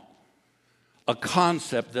now a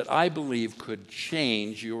concept that I believe could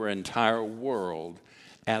change your entire world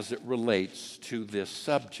as it relates to this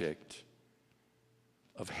subject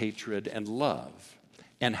of hatred and love,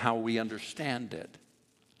 and how we understand it.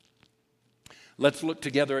 Let's look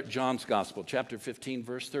together at John's Gospel, chapter 15,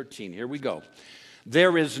 verse 13. Here we go.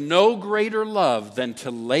 There is no greater love than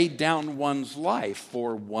to lay down one's life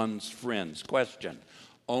for one's friends. Question,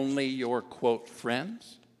 only your, quote,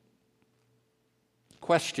 friends?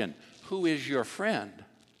 Question, who is your friend?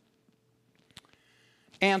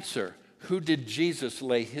 Answer, who did Jesus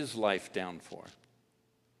lay his life down for?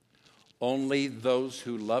 Only those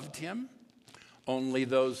who loved him? Only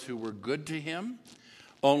those who were good to him?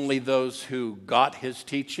 Only those who got his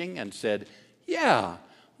teaching and said, yeah,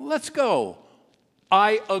 let's go.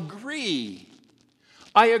 I agree.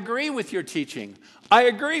 I agree with your teaching. I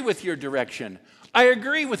agree with your direction. I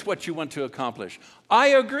agree with what you want to accomplish. I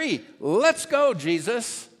agree. Let's go,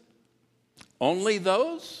 Jesus. Only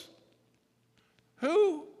those?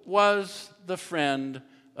 Who was the friend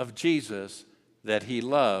of Jesus that he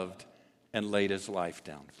loved and laid his life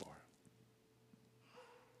down for?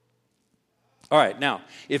 All right, now,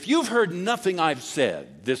 if you've heard nothing I've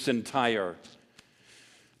said this entire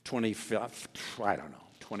 20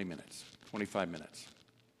 minutes, 25 minutes,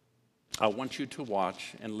 I want you to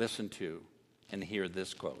watch and listen to and hear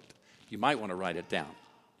this quote. You might want to write it down.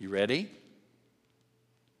 You ready?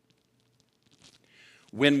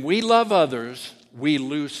 When we love others, we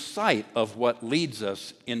lose sight of what leads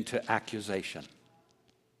us into accusation.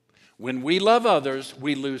 When we love others,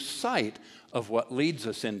 we lose sight of what leads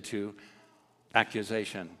us into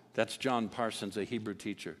accusation. That's John Parsons, a Hebrew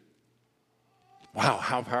teacher. Wow,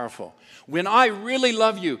 how powerful. When I really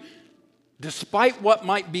love you, despite what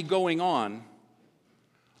might be going on,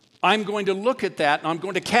 I'm going to look at that and I'm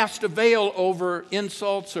going to cast a veil over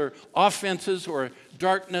insults or offenses or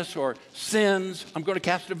darkness or sins. I'm going to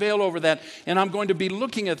cast a veil over that, and I'm going to be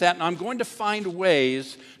looking at that, and I'm going to find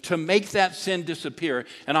ways to make that sin disappear.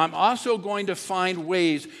 And I'm also going to find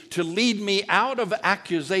ways to lead me out of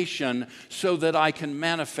accusation so that I can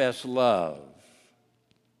manifest love.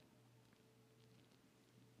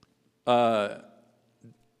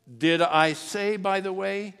 Did I say, by the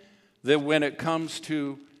way, that when it comes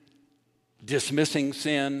to dismissing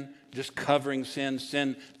sin, just covering sin,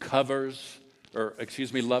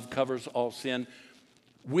 love covers all sin?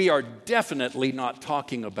 We are definitely not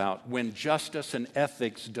talking about when justice and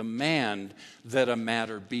ethics demand that a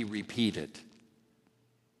matter be repeated,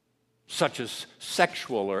 such as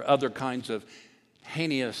sexual or other kinds of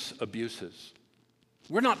heinous abuses.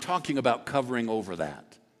 We're not talking about covering over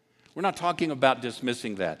that. We're not talking about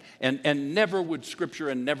dismissing that. And never would Scripture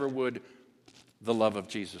and never would the love of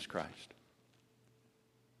Jesus Christ.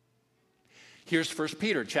 Here's 1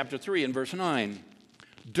 Peter chapter 3 and verse 9.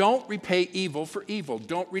 Don't repay evil for evil.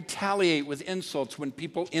 Don't retaliate with insults when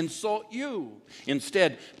people insult you.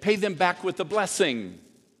 Instead, pay them back with a blessing.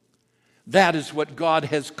 That is what God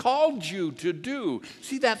has called you to do.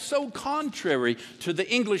 See, that's so contrary to the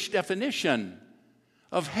English definition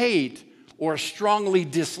of hate or strongly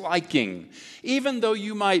disliking. Even though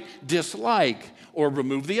you might dislike or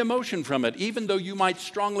remove the emotion from it, even though you might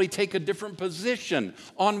strongly take a different position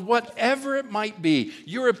on whatever it might be,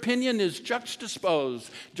 your opinion is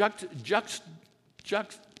juxtaposed,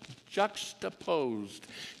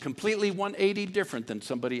 completely 180 different than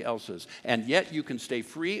somebody else's. And yet you can stay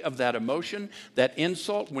free of that emotion, that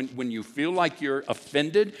insult. When you feel like you're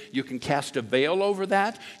offended, you can cast a veil over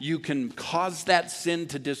that. You can cause that sin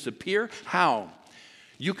to disappear. How?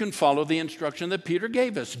 You can follow the instruction that Peter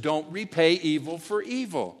gave us. Don't repay evil for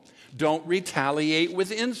evil. Don't retaliate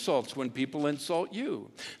with insults when people insult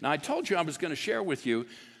you. Now, I told you I was going to share with you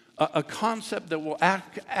a concept that will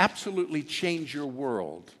absolutely change your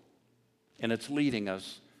world. And it's leading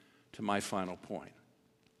us to my final point.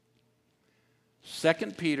 2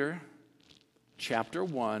 Peter chapter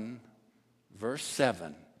 1, verse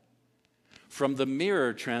 7. From the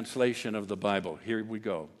Mirror translation of the Bible. Here we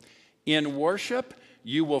go. In worship,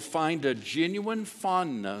 you will find a genuine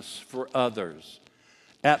fondness for others.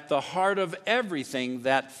 At the heart of everything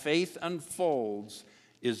that faith unfolds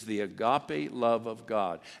is the agape love of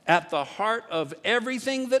God. At the heart of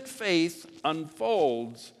everything that faith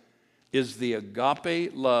unfolds is the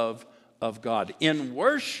agape love of God. In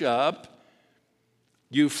worship,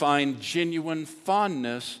 you find genuine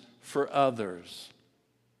fondness for others.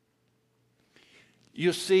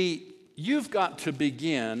 You see, I've got to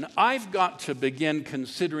begin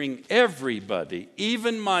considering everybody,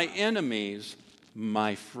 even my enemies,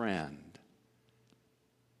 my friend.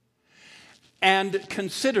 And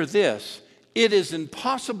consider this, it is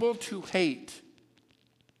impossible to hate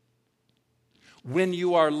when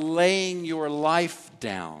you are laying your life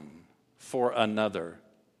down for another.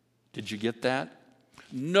 Did you get that?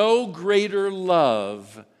 No greater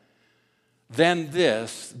love than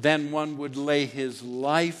this, than one would lay his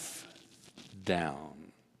life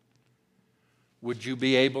down. Would you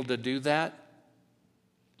be able to do that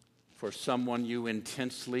for someone you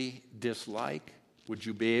intensely dislike? Would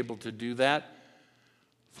you be able to do that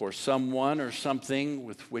for someone or something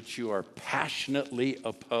with which you are passionately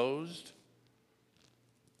opposed?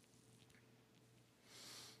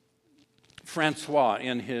 Francois,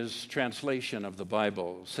 in his translation of the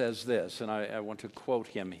Bible, says this, and I want to quote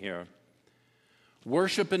him here.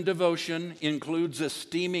 Worship and devotion includes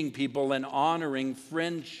esteeming people and honoring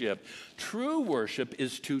friendship. True worship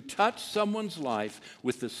is to touch someone's life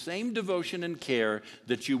with the same devotion and care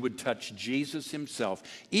that you would touch Jesus himself,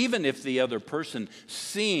 even if the other person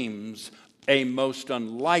seems a most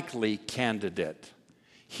unlikely candidate.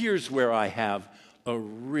 Here's where I have a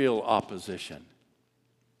real opposition.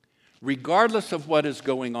 Regardless of what is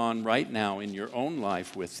going on right now in your own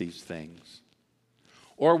life with these things,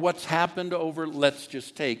 Or what's happened over, let's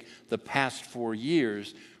just take the past 4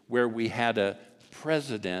 years, where we had a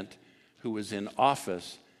president who was in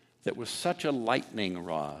office that was such a lightning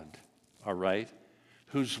rod, all right,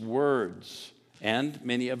 whose words and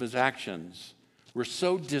many of his actions were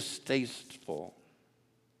so distasteful.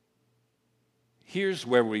 Here's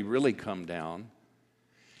where we really come down.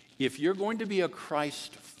 If you're going to be a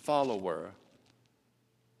Christ follower,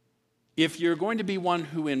 if you're going to be one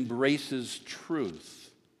who embraces truth,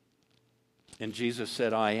 and Jesus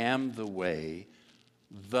said, I am the way,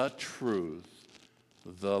 the truth,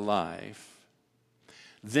 the life,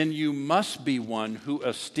 then you must be one who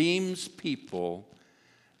esteems people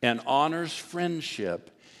and honors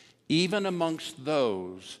friendship, even amongst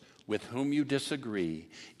those with whom you disagree,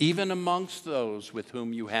 even amongst those with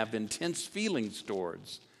whom you have intense feelings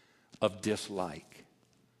towards of dislike.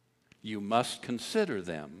 You must consider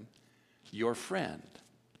them your friend.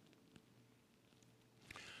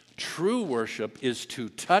 True worship is to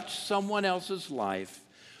touch someone else's life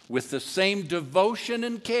with the same devotion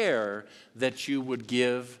and care that you would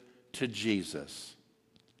give to Jesus.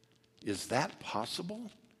 Is that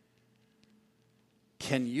possible?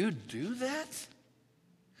 Can you do that?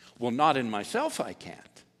 Well, not in myself I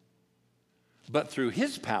can't. But through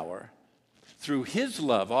His power, through His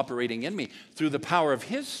love operating in me, through the power of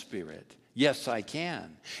His Spirit, yes, I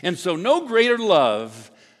can. And so no greater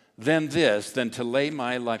love than this, than to lay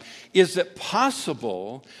my life. Is it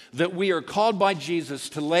possible that we are called by Jesus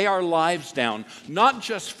to lay our lives down, not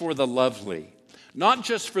just for the lovely, not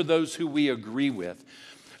just for those who we agree with,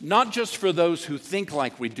 not just for those who think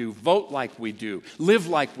like we do, vote like we do, live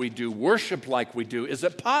like we do, worship like we do? Is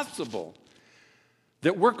it possible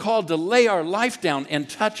that we're called to lay our life down and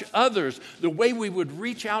touch others the way we would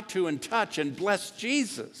reach out to and touch and bless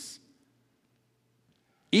Jesus,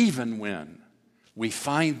 even when we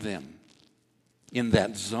find them in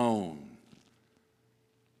that zone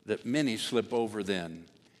that many slip over then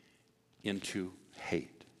into hate?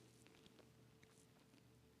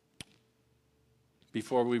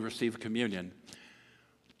 Before we receive communion,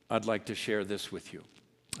 I'd like to share this with you.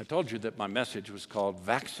 I told you that my message was called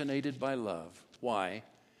Vaccinated by Love. Why?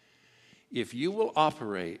 If you will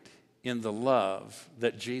operate in the love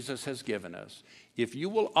that Jesus has given us, if you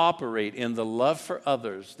will operate in the love for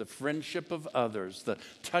others, the friendship of others, the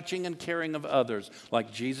touching and caring of others,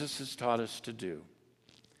 like Jesus has taught us to do,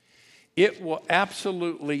 it will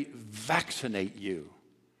absolutely vaccinate you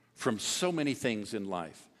from so many things in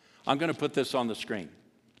life. I'm going to put this on the screen.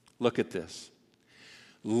 Look at this.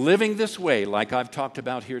 Living this way, like I've talked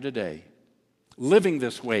about here today, living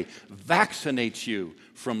this way vaccinates you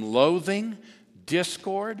from loathing,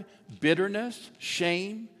 discord, bitterness,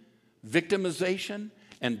 shame, victimization,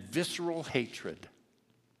 and visceral hatred.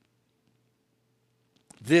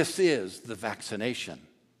 This is the vaccination.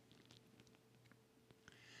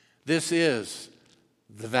 This is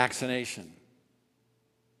the vaccination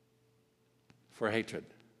for hatred.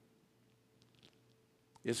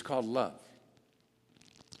 It's called love.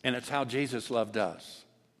 And it's how Jesus loved us.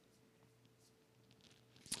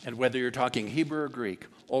 And whether you're talking Hebrew or Greek,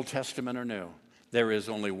 Old Testament or New, there is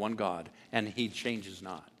only one God, and He changes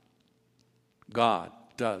not. God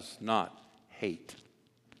does not hate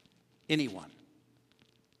anyone.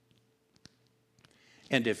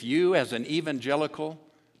 And if you, as an evangelical,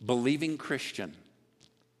 believing Christian,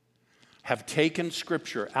 have taken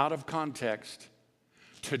Scripture out of context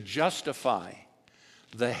to justify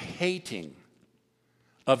the hating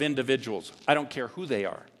of individuals, I don't care who they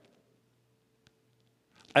are.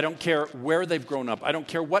 I don't care where they've grown up. I don't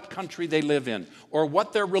care what country they live in or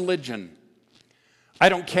what their religion. I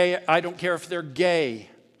don't care if they're gay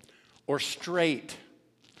or straight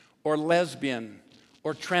or lesbian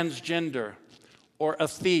or transgender or a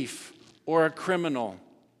thief or a criminal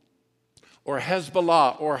or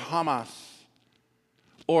Hezbollah or Hamas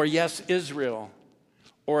or yes, Israel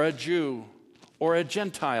or a Jew or a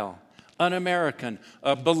Gentile, an American,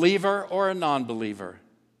 a believer or a non-believer.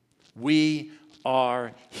 We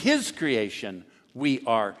are His creation. We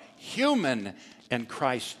are human, and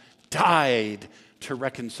Christ died to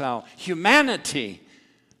reconcile humanity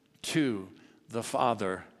to the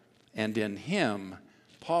Father. And in Him,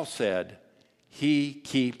 Paul said, He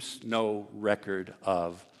keeps no record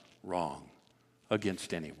of wrong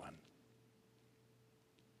against anyone.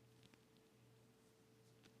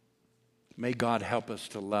 May God help us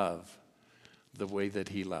to love the way that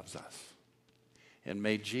He loves us. And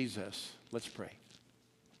may Jesus, let's pray.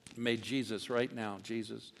 May Jesus right now,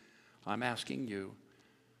 Jesus, I'm asking you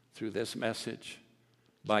through this message,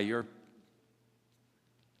 by your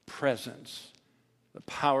presence, the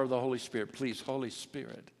power of the Holy Spirit, please, Holy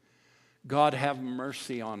Spirit, God, have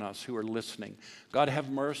mercy on us who are listening. God, have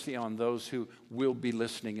mercy on those who will be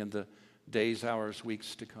listening in the days, hours,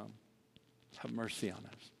 weeks to come. Have mercy on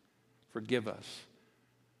us. Forgive us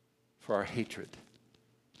for our hatred.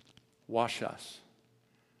 Wash us.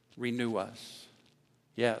 Renew us.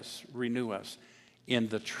 Yes, renew us in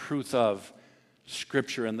the truth of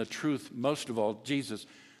Scripture and the truth, most of all, Jesus,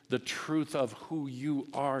 the truth of who you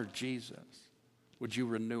are, Jesus. Would you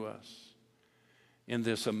renew us in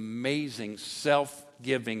this amazing,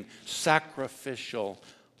 self-giving, sacrificial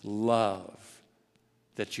love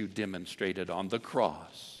that you demonstrated on the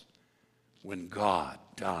cross when God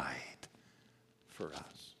died for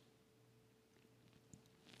us.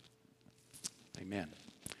 Amen.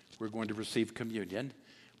 We're going to receive communion.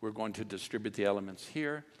 We're going to distribute the elements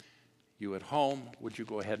here. You at home, would you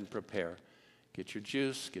go ahead and prepare? Get your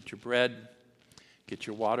juice, get your bread, get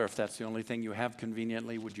your water. If that's the only thing you have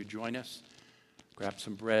conveniently, would you join us? Grab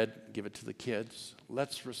some bread, give it to the kids.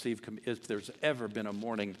 Let's receive, if there's ever been a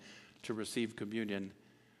morning to receive communion,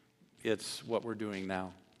 it's what we're doing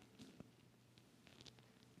now.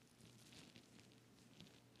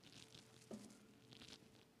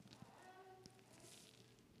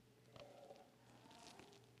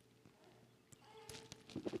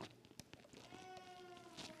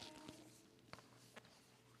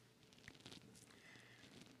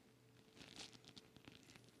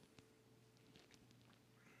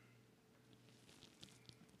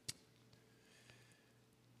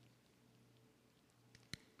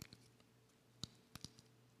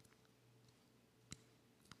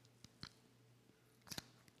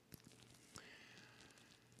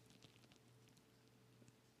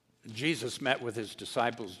 Jesus met with his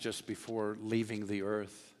disciples just before leaving the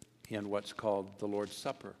earth in what's called the Lord's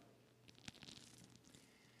Supper.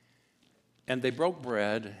 And they broke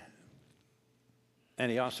bread, and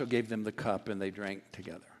he also gave them the cup, and they drank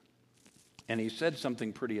together. And he said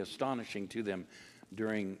something pretty astonishing to them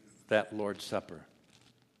during that Lord's Supper.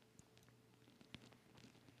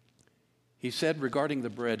 He said regarding the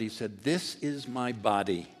bread, he said, "This is my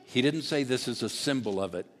body." He didn't say this is a symbol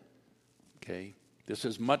of it, okay? This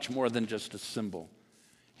is much more than just a symbol.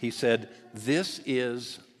 He said, "This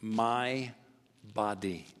is my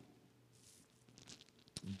body,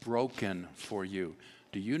 broken for you."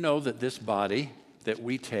 Do you know that this body that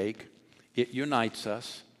we take, it unites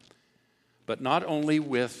us, but not only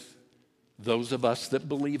with those of us that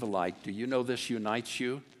believe alike. Do you know this unites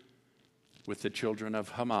you with the children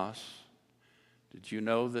of Hamas? Did you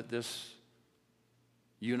know that this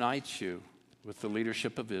unites you with the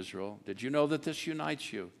leadership of Israel? Did you know that this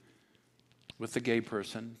unites you with the gay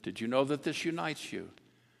person? Did you know that this unites you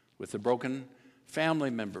with the broken family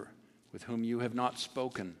member with whom you have not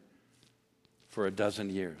spoken for a dozen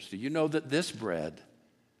years? Do you know that this bread,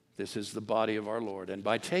 this is the body of our Lord? And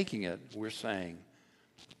by taking it, we're saying,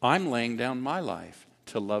 I'm laying down my life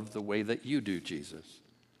to love the way that you do, Jesus.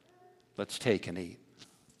 Let's take and eat.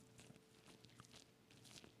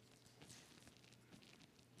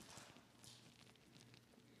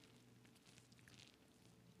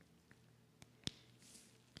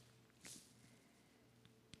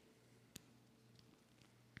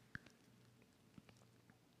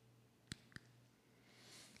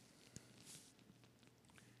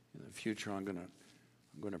 Future, I'm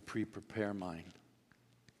going to pre-prepare mine.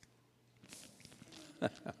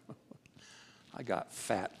 I got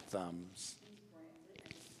fat thumbs.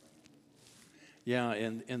 Yeah,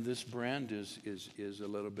 and this brand is a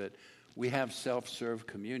little bit. We have self-serve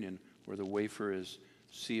communion where the wafer is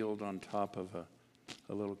sealed on top of a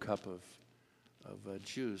little cup of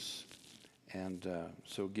juice, and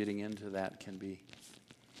so getting into that can be.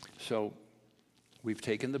 So we've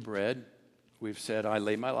taken the bread. We've said, I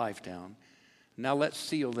lay my life down. Now let's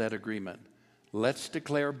seal that agreement. Let's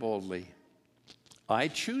declare boldly, I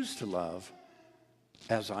choose to love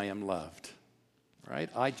as I am loved.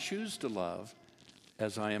 Right? I choose to love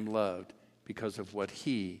as I am loved because of what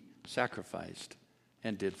he sacrificed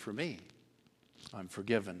and did for me. I'm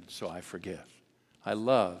forgiven, so I forgive. I'm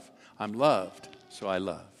loved, so I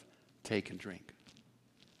love. Take and drink.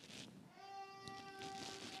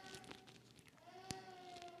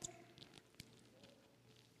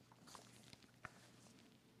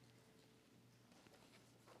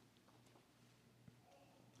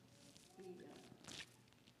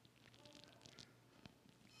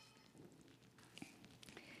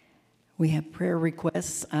 We have prayer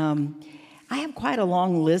requests. I have quite a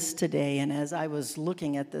long list today, and as I was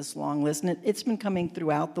looking at this long list, and it's been coming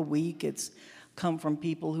throughout the week. It's come from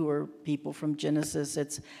people who are people from Genesis.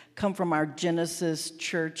 It's come from our Genesis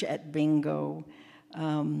church at Bingo,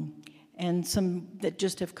 and some that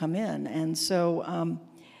just have come in. And so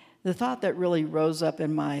The thought that really rose up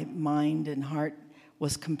in my mind and heart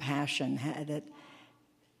was compassion,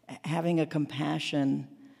 having a compassion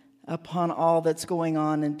upon all that's going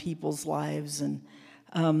on in people's lives. And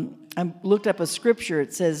I looked up a scripture.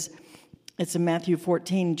 It says, it's in Matthew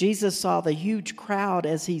 14, Jesus saw the huge crowd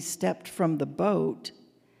as he stepped from the boat,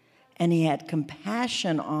 and he had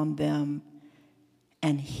compassion on them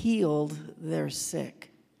and healed their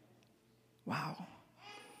sick. Wow.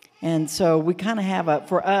 And so we kind of have,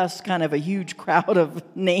 for us, kind of a huge crowd of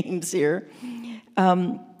names here.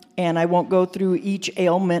 And I won't go through each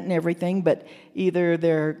ailment and everything, but either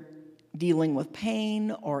they're dealing with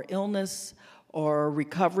pain or illness or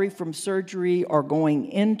recovery from surgery or going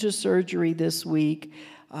into surgery this week.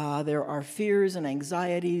 There are fears and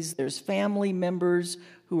anxieties. There's family members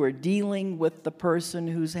who are dealing with the person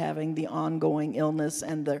who's having the ongoing illness,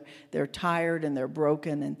 and they're tired and they're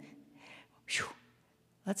broken. And whew,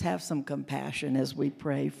 let's have some compassion as we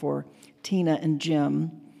pray for Tina and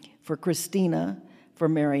Jim, for Christina, for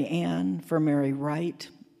Mary Ann, for Mary Wright,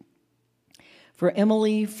 for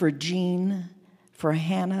Emily, for Jean, for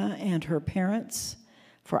Hannah and her parents,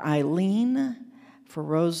 for Eileen, for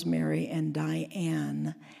Rosemary and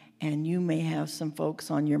Diane. And you may have some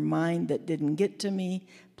folks on your mind that didn't get to me.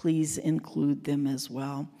 Please include them as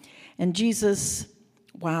well. And Jesus,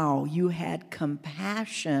 wow, you had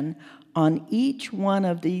compassion on each one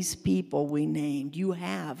of these people we named. You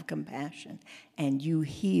have compassion, and you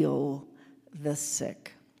heal the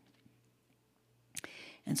sick.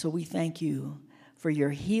 And so we thank you for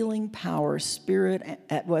your healing power, spirit,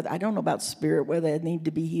 I don't know about spirit, whether they need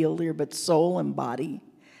to be healed here, but soul and body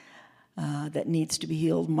that needs to be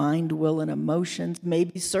healed, mind, will, and emotions.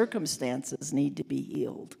 Maybe circumstances need to be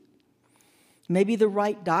healed. Maybe the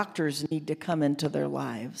right doctors need to come into their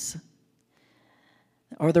lives,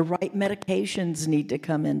 or the right medications need to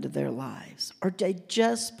come into their lives, or they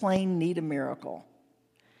just plain need a miracle.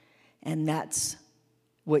 And that's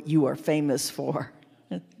what you are famous for.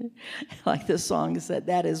 Like the song said,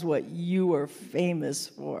 that is what you are famous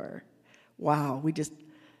for. Wow,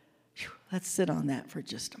 let's sit on that for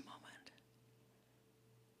just a moment.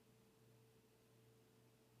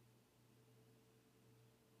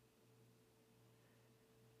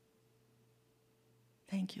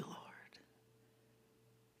 Thank you, Lord.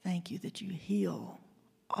 Thank you that you heal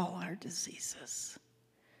all our diseases.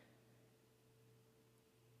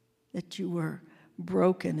 That you were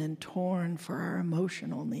broken and torn for our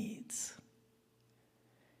emotional needs.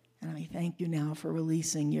 And I thank you now for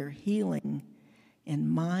releasing your healing in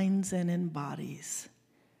minds and in bodies.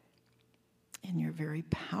 In your very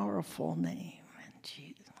powerful name. In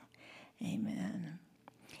Jesus. Amen.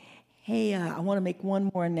 Hey, I want to make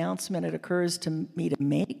one more announcement. It occurs to me to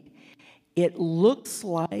make. It looks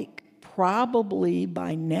like probably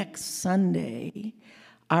by next Sunday,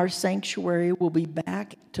 our sanctuary will be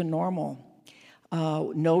back to normal.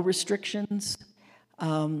 No restrictions,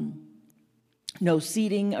 no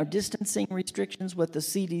seating or distancing restrictions with the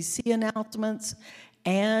CDC announcements,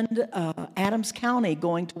 and Adams County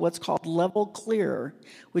going to what's called level clear,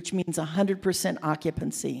 which means 100%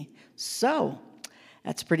 occupancy. So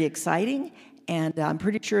that's pretty exciting, and I'm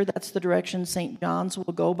pretty sure that's the direction St. John's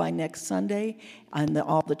will go by next Sunday, and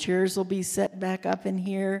all the chairs will be set back up in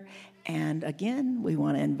here. And again, we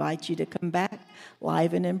want to invite you to come back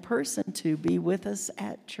live and in person to be with us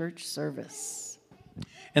at church service.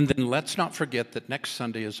 And then let's not forget that next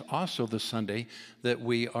Sunday is also the Sunday that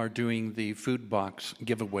we are doing the food box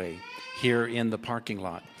giveaway here in the parking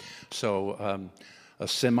lot. So a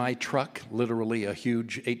semi-truck, literally a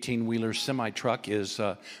huge 18-wheeler semi-truck, is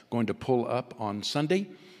going to pull up on Sunday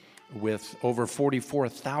with over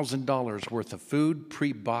 $44,000 worth of food,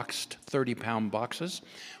 pre-boxed 30-pound boxes.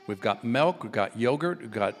 We've got milk, we've got yogurt, we've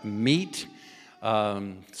got meat,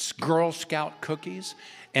 Girl Scout cookies,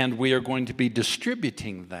 and we are going to be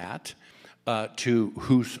distributing that to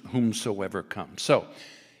whomsoever comes. So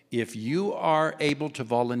if you are able to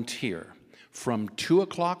volunteer from 2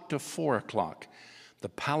 o'clock to 4 o'clock, the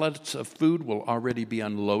pallets of food will already be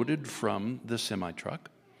unloaded from the semi-truck,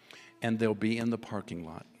 and they'll be in the parking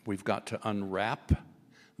lot. We've got to unwrap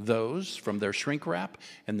those from their shrink wrap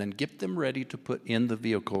and then get them ready to put in the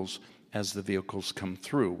vehicles as the vehicles come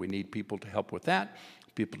through. We need people to help with that,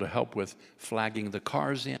 people to help with flagging the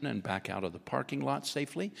cars in and back out of the parking lot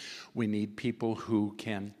safely. We need people who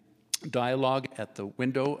can dialogue at the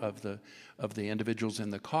window of the individuals in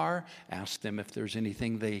the car, ask them if there's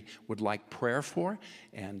anything they would like prayer for,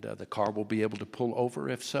 and the car will be able to pull over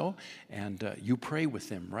if so, and you pray with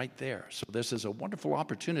them right there. So this is a wonderful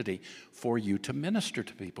opportunity for you to minister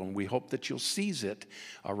to people, and we hope that you'll seize it,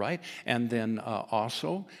 all right? And then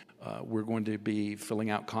also, we're going to be filling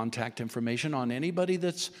out contact information on anybody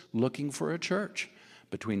that's looking for a church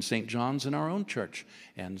between St. John's and our own church.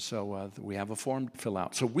 And so we have a form to fill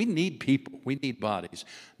out. So we need people. We need bodies.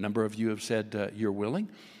 A number of you have said you're willing.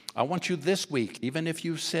 I want you this week, even if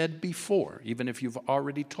you've said before, even if you've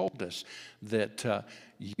already told us that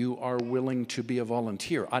you are willing to be a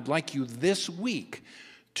volunteer, I'd like you this week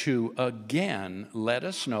to again let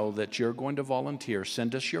us know that you're going to volunteer.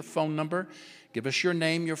 Send us your phone number. Give us your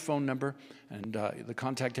name, your phone number, and the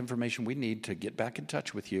contact information we need to get back in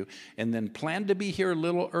touch with you. And then plan to be here a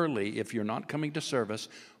little early if you're not coming to service,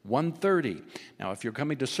 1:30. Now, if you're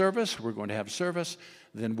coming to service, we're going to have service.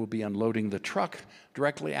 Then we'll be unloading the truck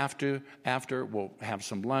directly after. We'll have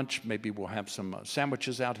some lunch. Maybe we'll have some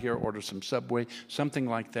sandwiches out here, order some Subway, something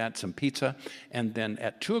like that, some pizza. And then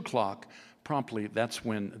at 2 o'clock, promptly, that's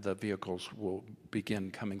when the vehicles will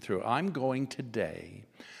begin coming through. I'm going today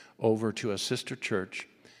over to a sister church,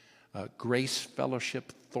 Grace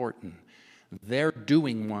Fellowship Thornton. They're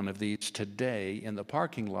doing one of these today in the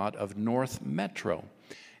parking lot of North Metro.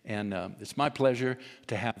 And it's my pleasure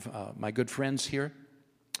to have my good friends here,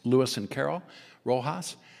 Louis and Carol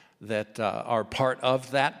Rojas, that are part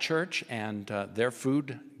of that church and their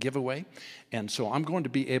food giveaway. And so I'm going to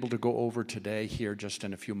be able to go over today here just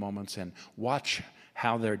in a few moments and watch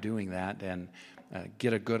how they're doing that and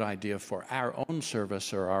get a good idea for our own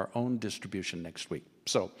service or our own distribution next week.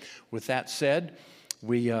 So with that said,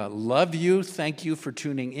 we love you. Thank you for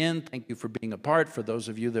tuning in. Thank you for being a part. For those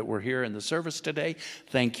of you that were here in the service today,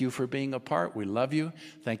 thank you for being a part. We love you.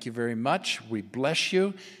 Thank you very much. We bless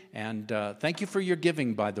you. And thank you for your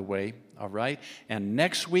giving, by the way. All right. And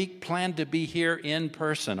next week, plan to be here in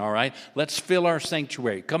person. All right. Let's fill our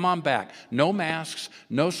sanctuary. Come on back. No masks,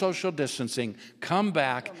 no social distancing. Come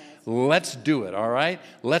back. Let's do it. All right.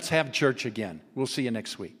 Let's have church again. We'll see you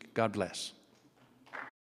next week. God bless.